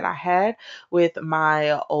conversation that I had with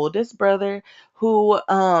my oldest brother, who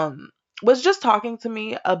was just talking to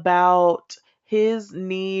me about his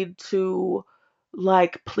need to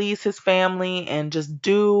like please his family and just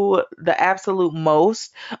do the absolute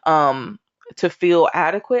most to feel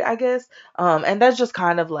adequate, I guess. And that's just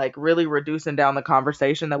kind of like really reducing down the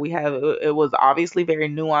conversation that we have. It was obviously very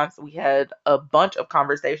nuanced. We had a bunch of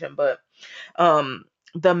conversation, but um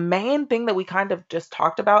the main thing that we kind of just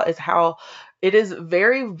talked about is how it is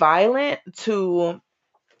very violent to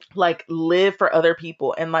like live for other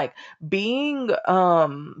people, and like being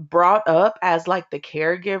brought up as like the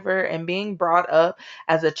caregiver and being brought up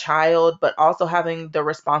as a child, but also having the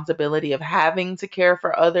responsibility of having to care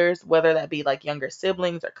for others, whether that be like younger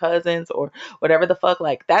siblings or cousins or whatever the fuck,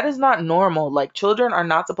 like that is not normal. Like children are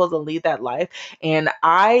not supposed to lead that life. And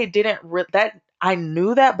I didn't that I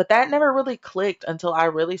knew that, but that never really clicked until I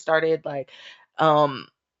really started like um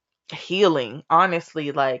healing,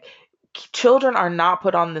 honestly. Like children are not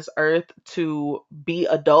put on this earth to be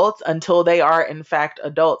adults until they are in fact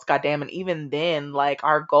adults, goddamn. And even then, like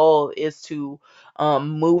our goal is to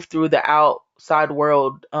move through the outside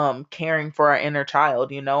world, caring for our inner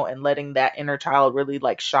child, and letting that inner child really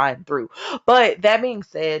like shine through. But that being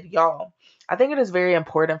said, y'all, I think it is very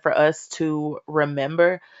important for us to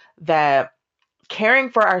remember that caring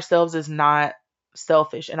for ourselves is not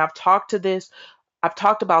selfish. And I've talked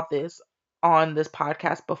about this on this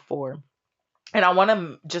podcast before. And I want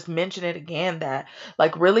to just mention it again, that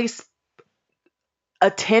like really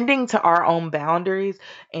attending to our own boundaries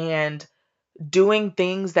and doing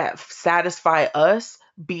things that satisfy us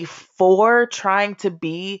before trying to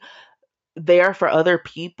be there for other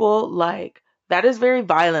people, like that is very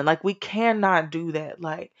violent. Like we cannot do that.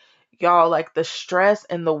 Like y'all, like the stress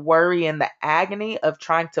and the worry and the agony of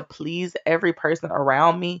trying to please every person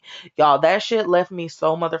around me, y'all, that shit left me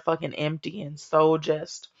so motherfucking empty and so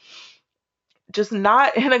just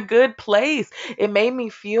not in a good place. It made me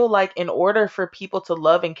feel like in order for people to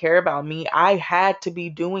love and care about me, I had to be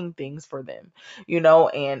doing things for them,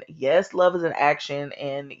 And yes, love is an action.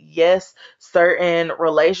 And yes, certain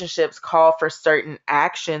relationships call for certain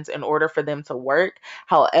actions in order for them to work.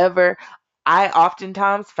 However, I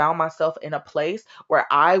oftentimes found myself in a place where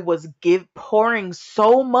I was give pouring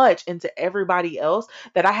so much into everybody else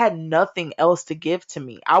that I had nothing else to give to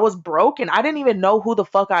me. I was broken. I didn't even know who the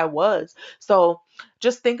fuck I was. So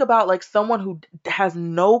just think about like someone who has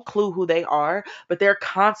no clue who they are, but they're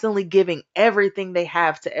constantly giving everything they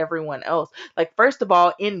have to everyone else. Like, first of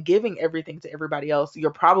all, in giving everything to everybody else,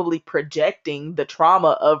 you're probably projecting the trauma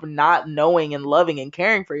of not knowing and loving and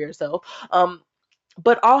caring for yourself.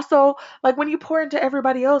 But also, like, when you pour into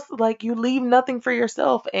everybody else, like, you leave nothing for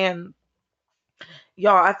yourself. And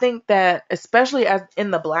y'all, I think that especially as in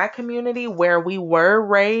the black community where we were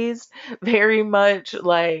raised very much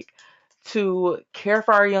like to care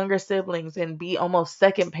for our younger siblings and be almost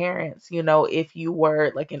second parents, if you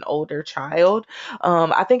were like an older child.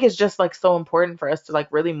 I think it's just like so important for us to like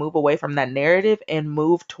really move away from that narrative and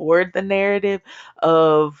move toward the narrative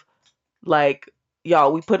of like,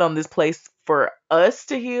 y'all, we put on this place for us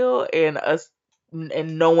to heal and us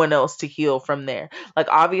and no one else to heal from there. Like,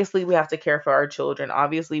 obviously we have to care for our children.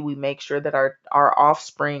 Obviously we make sure that our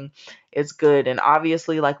offspring is good, and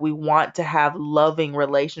obviously like we want to have loving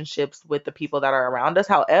relationships with the people that are around us.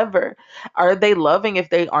 However, are they loving if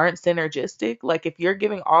they aren't synergistic? Like, if you're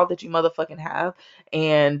giving all that you motherfucking have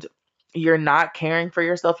and you're not caring for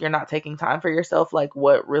yourself, you're not taking time for yourself, like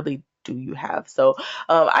what really do you have? So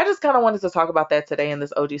I just kind of wanted to talk about that today in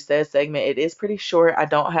this OG Says segment. It is pretty short. I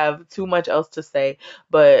don't have too much else to say,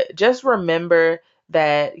 but just remember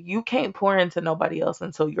that you can't pour into nobody else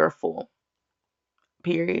until you're full,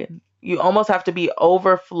 period. You almost have to be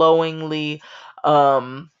overflowingly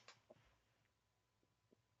um,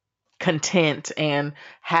 content and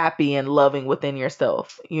happy and loving within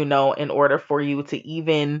yourself, in order for you to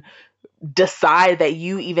even decide that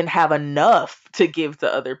you even have enough to give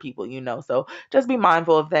to other people, So just be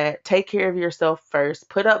mindful of that. Take care of yourself first.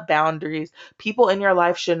 Put up boundaries. People in your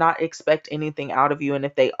life should not expect anything out of you. And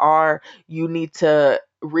if they are, you need to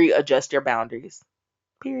readjust your boundaries.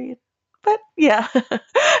 Period. But yeah, that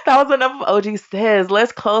was enough of OG Says.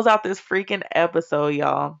 Let's close out this freaking episode,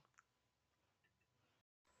 y'all.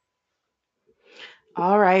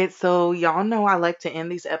 All right, so y'all know I like to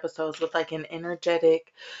end these episodes with like an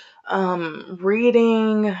energetic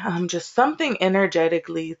reading, just something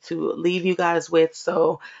energetically to leave you guys with.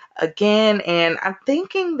 So again, and I'm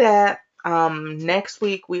thinking that next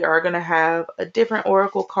week we are going to have a different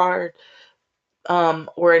oracle card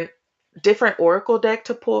or a different oracle deck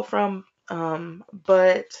to pull from,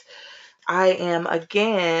 but I am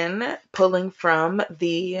again pulling from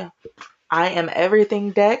the I Am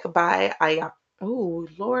Everything deck by Oh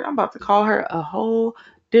Lord, I'm about to call her a whole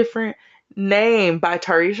different name, by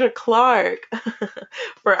Tarisha Clark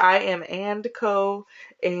for I Am and Co.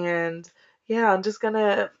 And yeah, I'm just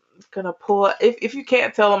gonna pull, if you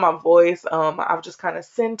can't tell in my voice, I've just kind of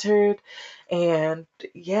centered, and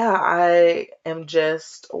yeah, I am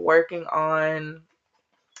just working on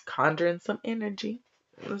conjuring some energy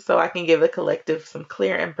so I can give the collective some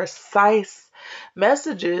clear and precise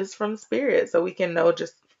messages from spirit so we can know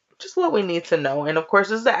just what we need to know. And of course,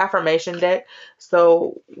 this is the affirmation deck,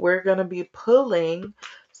 so we're going to be pulling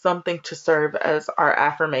something to serve as our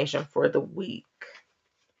affirmation for the week.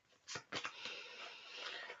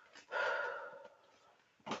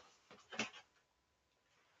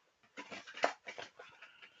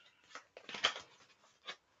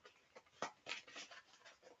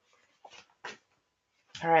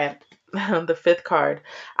 All right. The fifth card.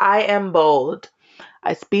 I am bold.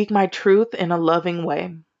 I speak my truth in a loving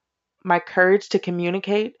way. My courage to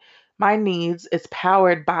communicate my needs is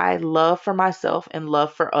powered by love for myself and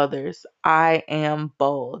love for others. I am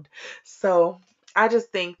bold. So I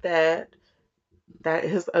just think that that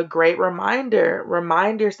is a great reminder.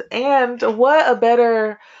 Reminders, and what a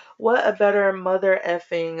better mother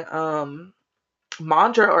effing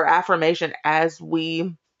mantra or affirmation as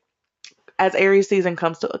Aries season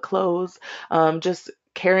comes to a close, just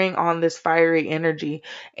carrying on this fiery energy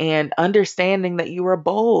and understanding that you are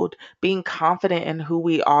bold, being confident in who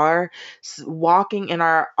we are, walking in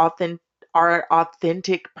our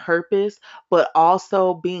authentic purpose, but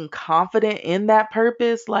also being confident in that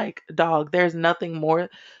purpose. Like, dog, there's nothing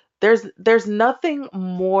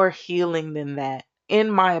more healing than that,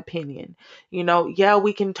 in my opinion. Yeah,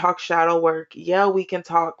 we can talk shadow work. Yeah, we can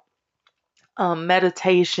talk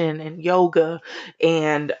meditation and yoga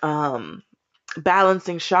and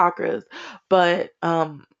balancing chakras, but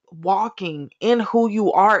walking in who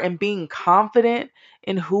you are and being confident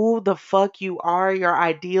in who the fuck you are, your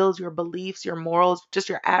ideals, your beliefs, your morals, just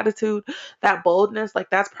your attitude, that boldness, like,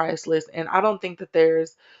 that's priceless. And I don't think that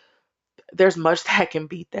there's much that can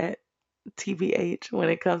beat that. TBH when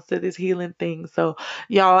it comes to this healing thing. So,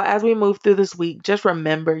 y'all, as we move through this week, just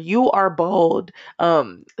remember you are bold.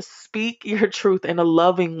 Speak your truth in a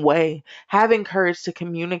loving way. Having courage to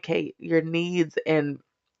communicate your needs and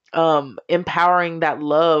empowering that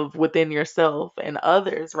love within yourself and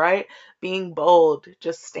others, right? Being bold,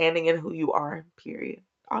 just standing in who you are, period.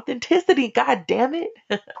 Authenticity, god damn it.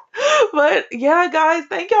 But yeah, guys,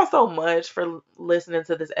 thank y'all so much for listening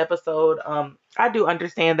to this episode. I do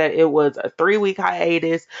understand that it was a 3 week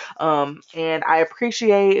hiatus. And I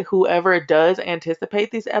appreciate whoever does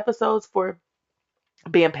anticipate these episodes for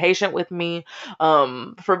being patient with me,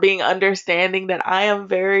 for being understanding that I am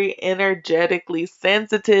very energetically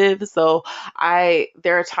sensitive. So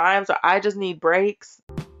there are times where I just need breaks.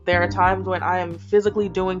 There are times when I am physically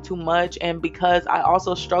doing too much, and because I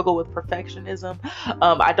also struggle with perfectionism,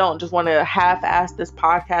 I don't just want to half-ass this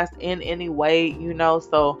podcast in any way.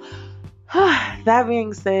 So that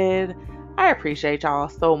being said, I appreciate y'all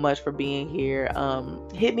so much for being here.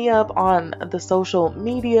 Hit me up on the social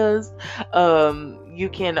medias. You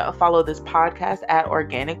can follow this podcast at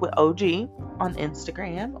Organic with OG on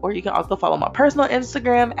Instagram, or you can also follow my personal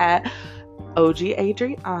Instagram at OG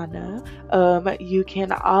Adriana. You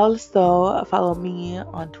can also follow me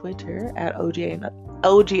on Twitter at OG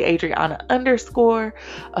Adriana _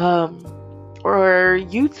 or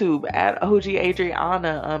YouTube at OG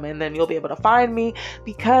Adriana, and then you'll be able to find me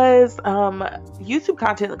because YouTube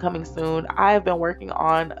content is coming soon. I've been working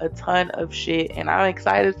on a ton of shit, and I'm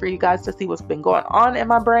excited for you guys to see what's been going on in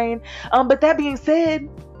my brain. But that being said,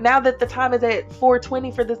 now that the time is at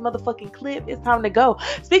 4:20 for this motherfucking clip, it's time to go.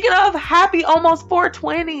 Speaking of, happy almost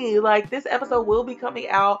 4:20. Like, this episode will be coming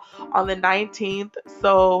out on the 19th,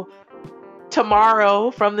 so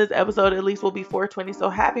tomorrow from this episode at least will be 4:20. So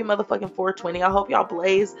happy motherfucking 4:20. I hope y'all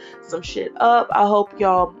blaze some shit up. I hope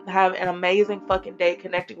y'all have an amazing fucking day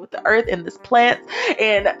connecting with the earth and this plant.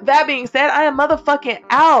 And that being said, I am motherfucking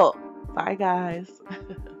out. Bye, guys.